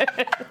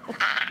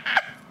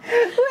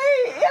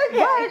 Wait, okay.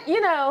 But,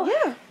 you know.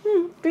 Yeah.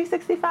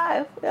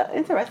 365. Yeah,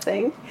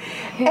 interesting.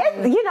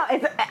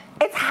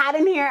 It's hot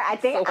in here. I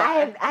think so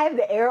I have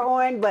the air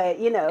on, but,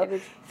 you know,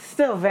 it's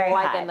still very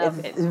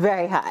hot. It's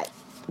very hot.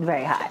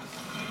 Very hot.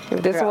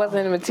 If this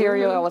wasn't a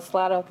material, I would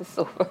slide off the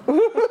sofa.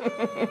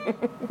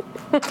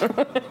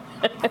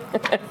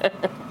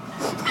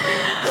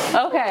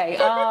 Okay.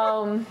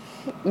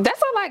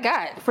 That's all I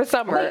got for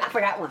summer. Wait, I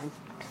forgot one.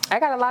 I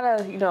got a lot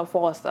of,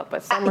 fall stuff,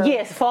 but summer.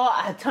 Yes, fall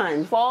a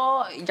ton.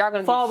 Fall, y'all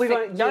gonna be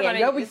sick.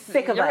 You'll be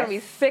sick of us. You're gonna be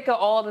sick of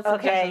all the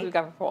suggestions we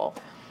got for fall.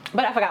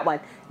 But I forgot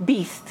one.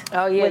 Beast.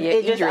 Oh yeah, with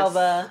Idris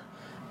Elba.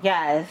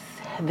 Yes,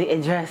 the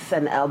Idris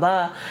and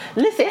Elba.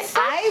 Listen,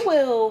 I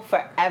will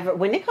forever.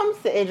 When it comes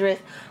to Idris,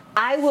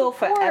 I will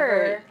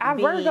forever I'm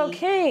be Virgo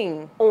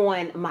King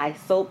on my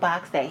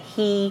soapbox that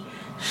he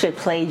should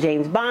play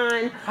James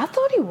Bond. I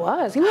thought he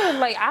was. He was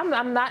like,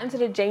 I'm not into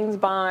the James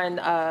Bond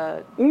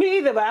Me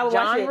either, but I would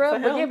watch it genre. for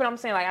him. But yeah, but I'm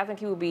saying like I think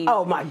he would be.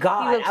 Oh my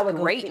God, he I would looks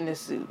go great see- in the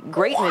suit,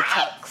 great in the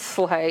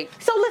tux. Like,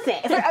 So listen,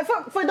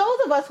 for those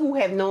of us who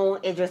have known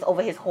Idris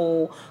over his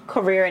whole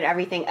career and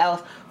everything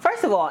else,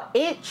 first of all,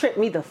 it tripped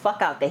me the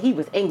fuck out that he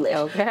was English.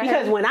 Okay.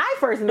 Because when I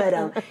first met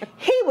him,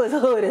 he was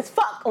hood as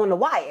fuck on The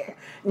Wire.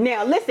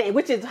 Now listen,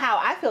 which is how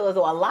I feel as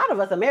though a lot of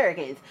us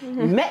Americans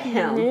met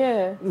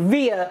him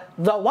via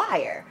The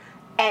Wire.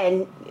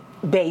 And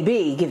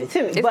baby, give it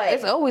to me.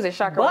 it's always a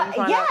shocker when you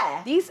find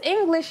out these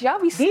English, y'all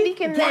be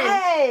sneaking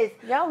yes.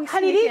 in. Y'all be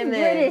Honey, these sneaking in.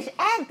 British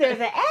actors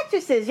and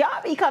actresses,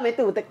 y'all be coming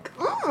through with the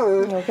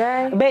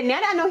Okay. But now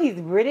that I know he's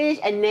British,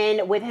 and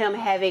then with him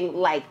having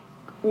like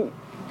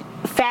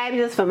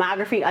fabulous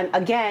filmography, and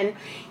again,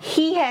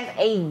 he has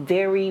a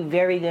very,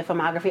 very good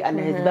filmography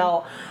under his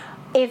belt.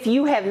 If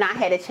you have not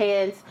had a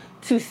chance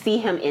to see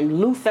him in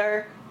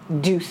Luther,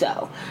 do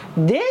so.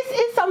 This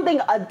is something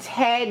a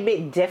tad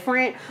bit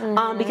different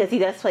because he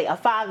does play a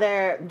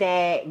father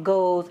that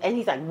goes, and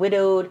he's like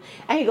widowed,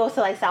 and he goes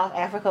to like South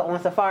Africa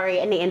on safari,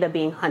 and they end up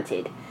being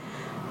hunted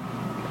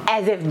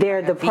as if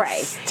they're the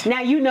prey.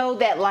 Now you know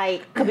that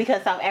like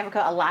because South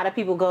Africa, a lot of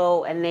people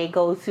go and they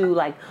go to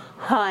like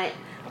hunt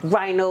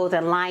rhinos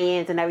and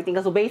lions and everything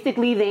else. So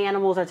basically the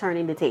animals are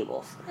turning the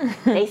tables.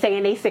 They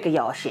saying they sick of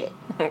y'all shit.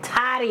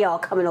 Tired of y'all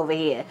coming over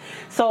here.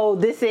 So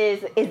this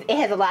it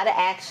has a lot of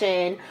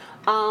action.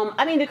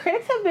 I mean, the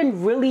critics have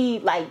been really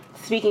like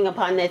speaking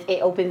upon this.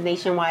 It opens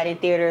nationwide in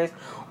theaters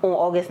on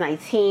August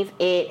 19th.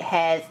 It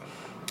has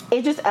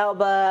Idris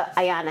Elba,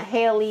 Ayanna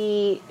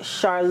Haley,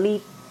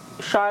 Charlton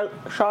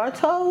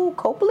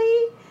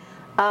Copley,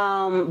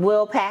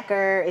 Will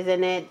Packer is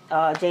in it,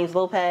 James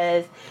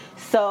Lopez.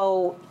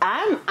 So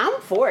I'm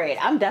for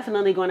it. I'm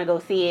definitely going to go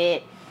see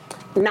it.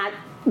 I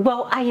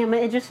am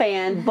an Idris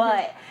fan,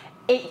 but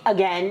it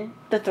again,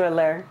 the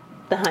thriller,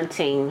 the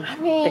hunting,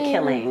 the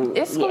killing.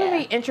 It's going to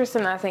be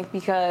interesting, I think,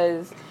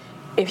 because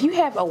if you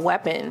have a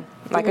weapon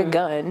like a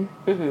gun,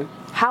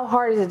 how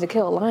hard is it to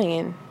kill a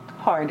lion?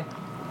 Hard.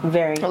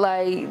 Very.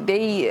 Like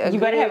you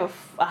better have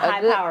a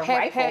high-powered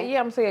rifle.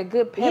 I'm saying a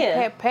good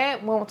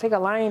pat won't take a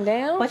lion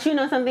down. But you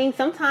know something?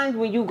 Sometimes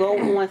when you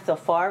go on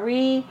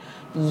safari,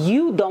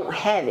 you don't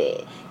have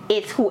it.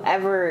 It's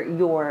whoever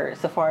your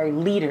safari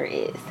leader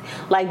is.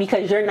 Like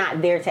because you're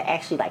not there to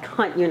actually like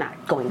hunt. You're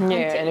not going hunting.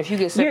 Yeah, and if you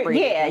get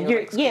separated, and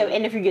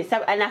if you get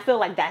separated, and I feel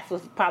like that's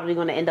what's probably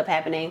going to end up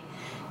happening.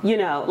 You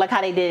know, like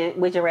how they did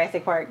with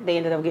Jurassic Park, they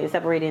ended up getting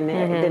separated, and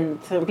then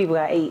some people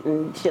got ate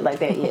and shit like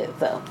that. Yeah,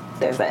 so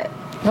there's that.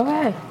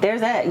 Okay. There's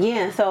that.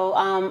 Yeah. So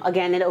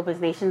again, it opens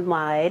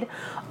nationwide.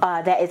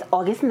 That is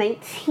August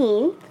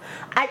 19th.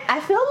 I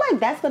feel like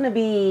that's gonna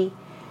be.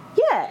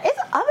 Yeah, it's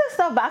other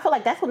stuff, but I feel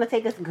like that's gonna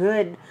take us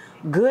good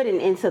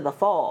and into the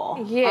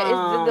fall.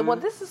 Yeah. Well,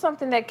 this is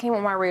something that came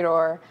on my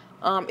radar.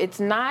 It's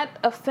not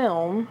a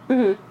film,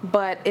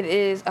 but it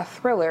is a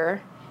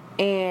thriller.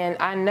 And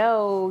I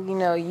know,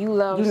 you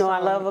love. I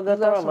love a good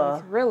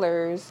thriller.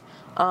 Thrillers,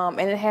 and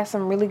it has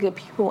some really good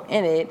people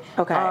in it.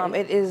 Okay.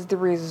 It is The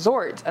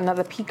Resort,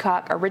 another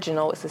Peacock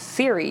original. It's a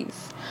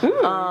series.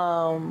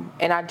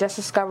 And I just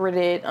discovered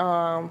it.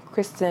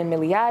 Kristen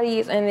Milioti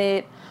is in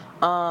it.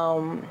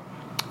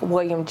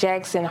 William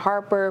Jackson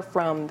Harper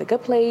from The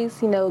Good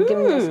Place,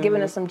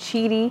 giving us some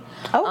Chidi.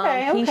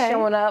 He's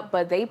showing up,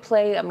 but they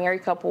play a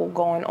married couple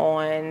going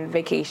on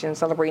vacation,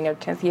 celebrating their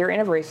 10th year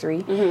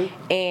anniversary.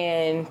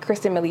 And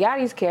Kristen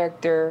Milioti's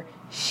character,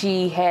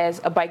 she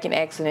has a biking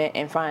accident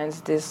and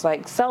finds this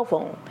like cell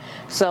phone.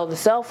 So the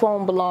cell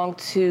phone belonged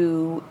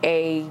to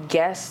a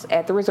guest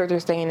at the resort they're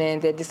staying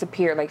in that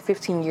disappeared like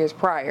 15 years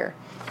prior.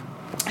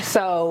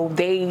 So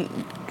they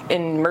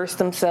immerse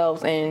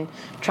themselves in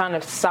trying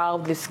to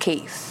solve this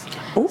case.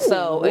 Ooh.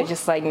 So it's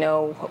just like,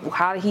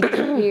 how did he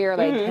disappear?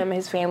 Like him and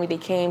his family, they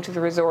came to the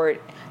resort.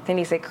 I think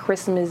they said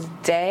Christmas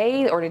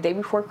Day or the day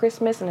before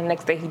Christmas, and the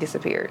next day he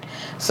disappeared.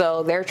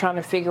 So they're trying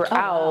to figure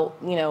out,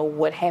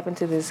 what happened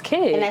to this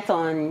kid. And that's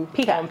on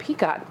Peacock. On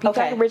Peacock.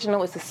 Peacock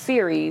Original is a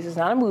series. It's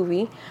not a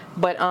movie,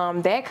 but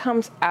that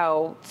comes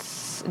out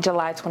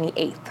July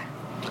 28th.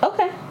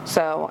 Okay.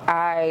 So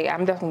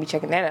I'm definitely be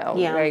checking that out.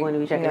 Yeah, I'm going to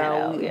be checking that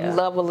out. Yeah. We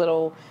love a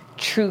little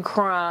true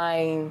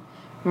crime,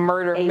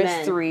 murder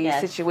mystery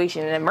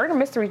situation, and murder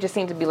mystery just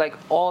seems to be like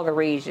all the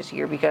rage this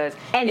year because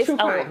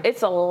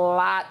it's a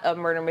lot of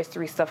murder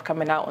mystery stuff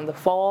coming out in the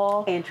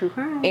fall. And true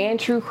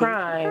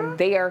crime.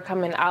 They are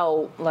coming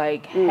out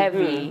like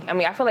heavy. I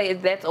mean, I feel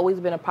like that's always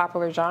been a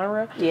popular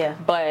genre. Yeah.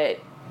 But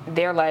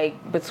they're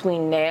like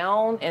between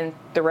now and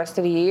the rest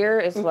of the year,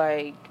 it's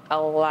like a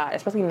lot,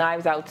 especially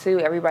Knives Out too.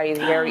 Everybody is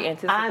very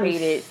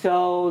anticipated. I'm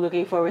so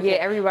looking forward to it. Yeah,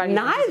 everybody.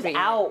 Knives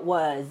Out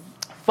was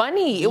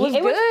funny. It was good.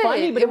 It was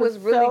funny, but it was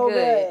really so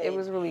good. It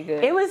was really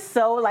good. It was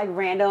so like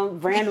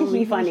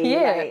randomly funny.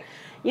 Yeah. Like,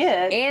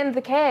 Yeah. And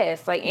the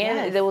cast, like,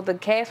 and the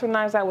cast for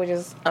Knives Out was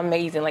just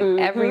amazing. Like,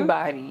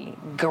 everybody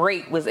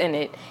great was in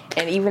it.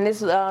 And even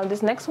this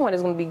next one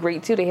is going to be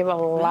great, too. They have a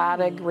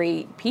lot of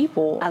great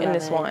people in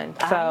this one.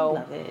 So, I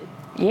love it.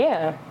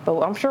 Yeah, but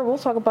I'm sure we'll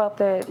talk about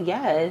that.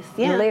 Yes,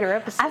 in later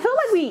episodes. I feel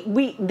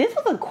like this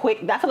was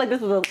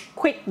a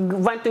quick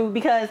run through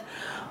because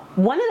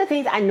one of the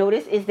things I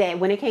noticed is that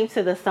when it came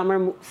to the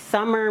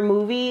summer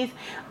movies,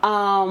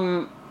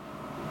 I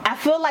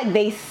feel like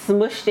they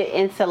smushed it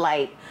into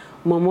like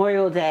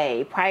Memorial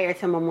Day, prior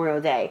to Memorial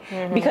Day,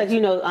 because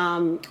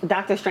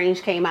Doctor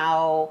Strange came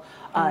out,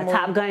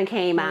 Top Gun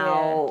came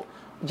out,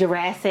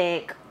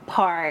 Jurassic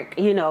Park,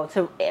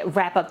 to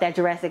wrap up that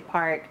Jurassic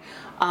Park.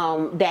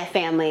 That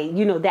family,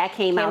 that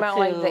came out out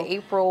too. Like the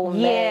April, May.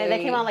 Yeah,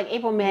 that came out like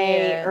April,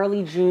 May,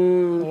 early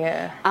June.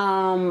 Yeah.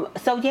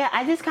 So yeah,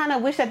 I just kind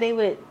of wish that they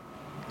would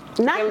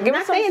give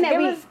us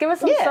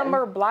some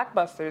summer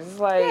blockbusters. It's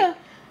like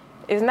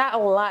it's not a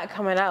lot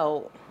coming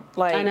out.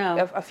 Like I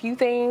know a few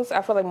things.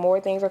 I feel like more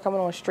things are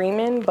coming on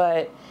streaming,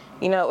 but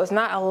it's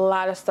not a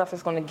lot of stuff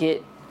that's going to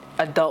get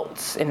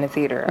adults in the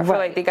theater. I feel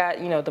like they got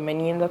the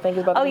Minions. I think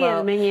is about to come out.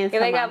 The Minions. Yeah,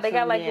 they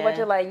got like a bunch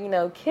of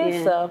like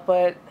kids stuff,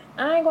 but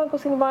I ain't going to go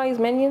see nobody's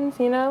Minions,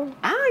 I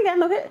ain't got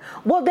no good.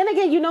 Well, then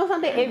again,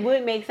 something? It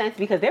would make sense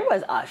because there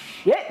was a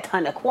shit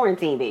ton of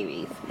quarantine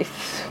babies.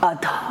 A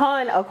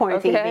ton of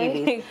quarantine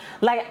babies.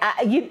 Like,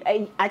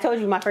 I told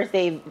you my first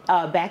day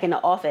back in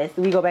the office.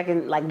 We go back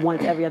in like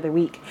once every other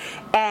week.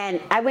 And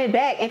I went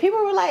back and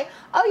people were like,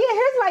 oh yeah,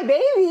 here's my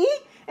baby.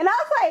 And I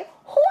was like,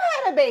 who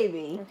had a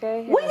baby?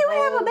 When you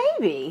have a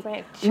baby?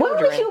 When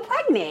was you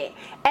pregnant?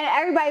 And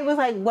everybody was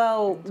like,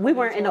 well, we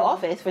weren't in the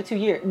office for 2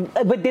 years.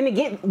 But then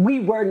again, we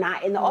were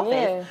not in the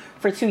office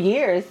for 2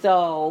 years.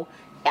 So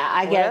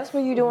I guess. That's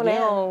what you doing at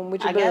home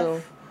with your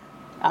boo.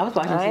 I was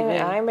watching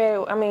TV.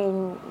 I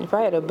mean, if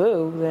I had a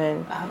boo,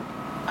 then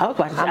I was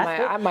watching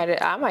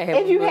TV. I might have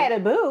if you had a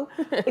boo,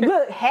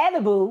 look, had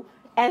a boo,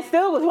 and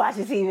still was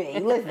watching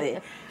TV.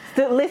 Listen.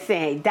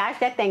 Listen, dash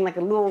that thing like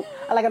a little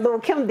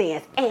Kim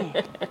dance.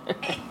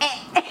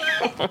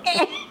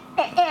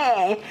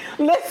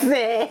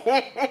 Listen.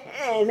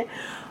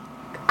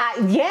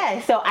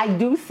 So I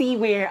do see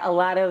where a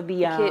lot of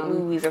the kid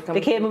movies are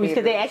coming. The kid movies,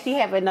 because they actually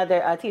have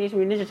another Teenage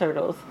Mutant Ninja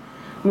Turtles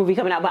movie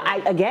coming out. But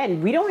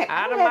we don't have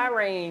out of my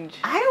range.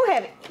 I don't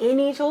have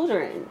any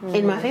children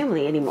in my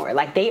family anymore.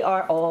 Like they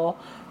are all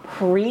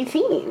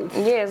pre-teens.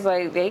 Yeah, it's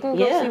like they can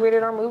go see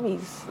rated R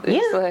movies.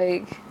 It's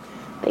like.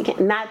 They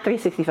can not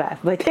 365,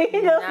 but they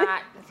can go.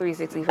 Not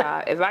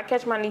 365. If I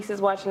catch my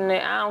nieces watching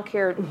it, I don't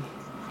care.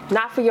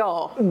 Not for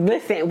y'all.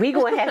 Listen, we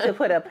gonna have to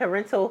put a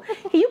parental.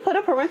 Can you put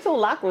a parental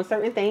lock on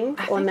certain things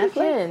on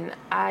Netflix?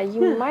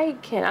 You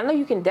might can. I know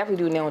you can definitely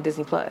do it now on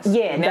Disney Plus.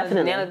 Yeah,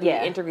 definitely. Now that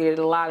they integrated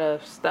a lot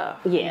of stuff,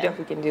 you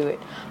definitely can do it.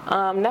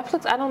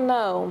 Netflix, I don't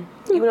know.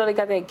 Even though they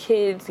got that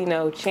kids,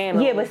 channel.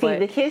 Yeah, but see,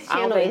 the kids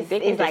channel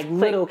is like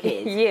little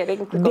kids. Yeah, they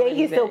can. They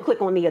can still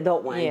click on the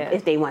adult one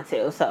if they want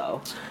to. So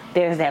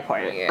there's that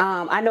part.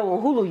 Yeah. I know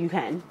on Hulu you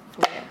can.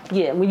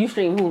 Yeah, when you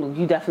stream Hulu,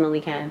 you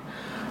definitely can.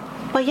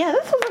 But yeah,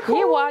 this was a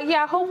cool.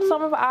 I hope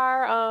some of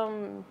our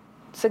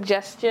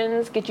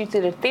suggestions get you to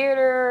the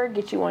theater,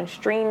 get you on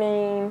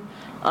streaming.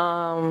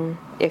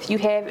 If you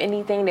have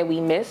anything that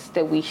we missed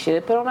that we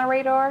should put on our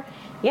radar,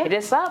 hit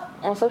us up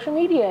on social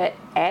media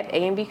at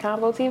A&B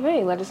Convo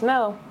TV. Let us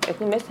know if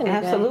we missed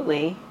anything.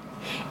 Absolutely.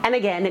 And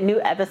again, new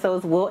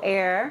episodes will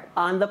air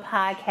on the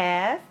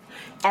podcast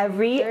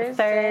every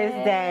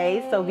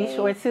Thursday. So be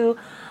sure to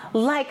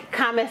like,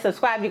 comment,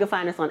 subscribe. You can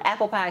find us on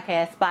Apple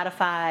Podcasts,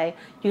 Spotify.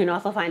 You can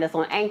also find us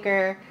on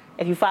Anchor.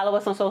 If you follow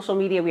us on social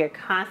media, we are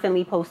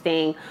constantly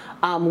posting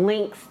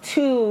links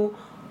to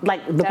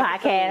like the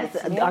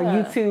podcast, our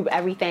YouTube,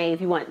 everything.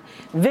 If you want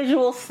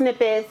visual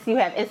snippets, you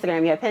have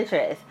Instagram, you have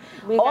Pinterest.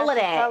 All of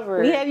that.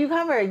 We have you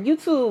covered.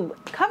 YouTube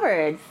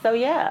covered. So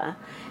yeah.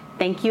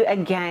 Thank you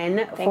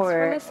again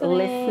for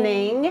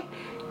listening.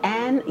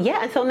 And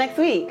yeah, until next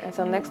week.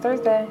 Until next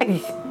Thursday.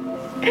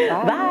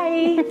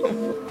 Bye.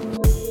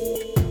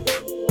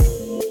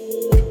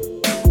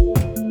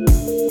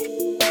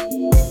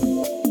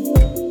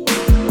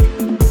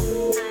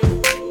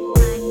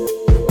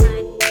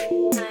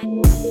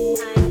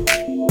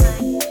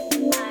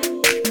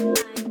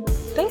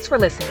 Thanks for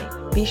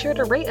listening. Be sure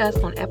to rate us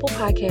on Apple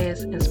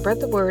Podcasts and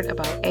spread the word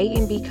about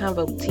A&B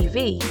Convo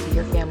TV to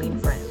your family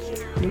and friends.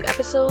 New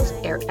episodes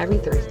air every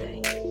Thursday.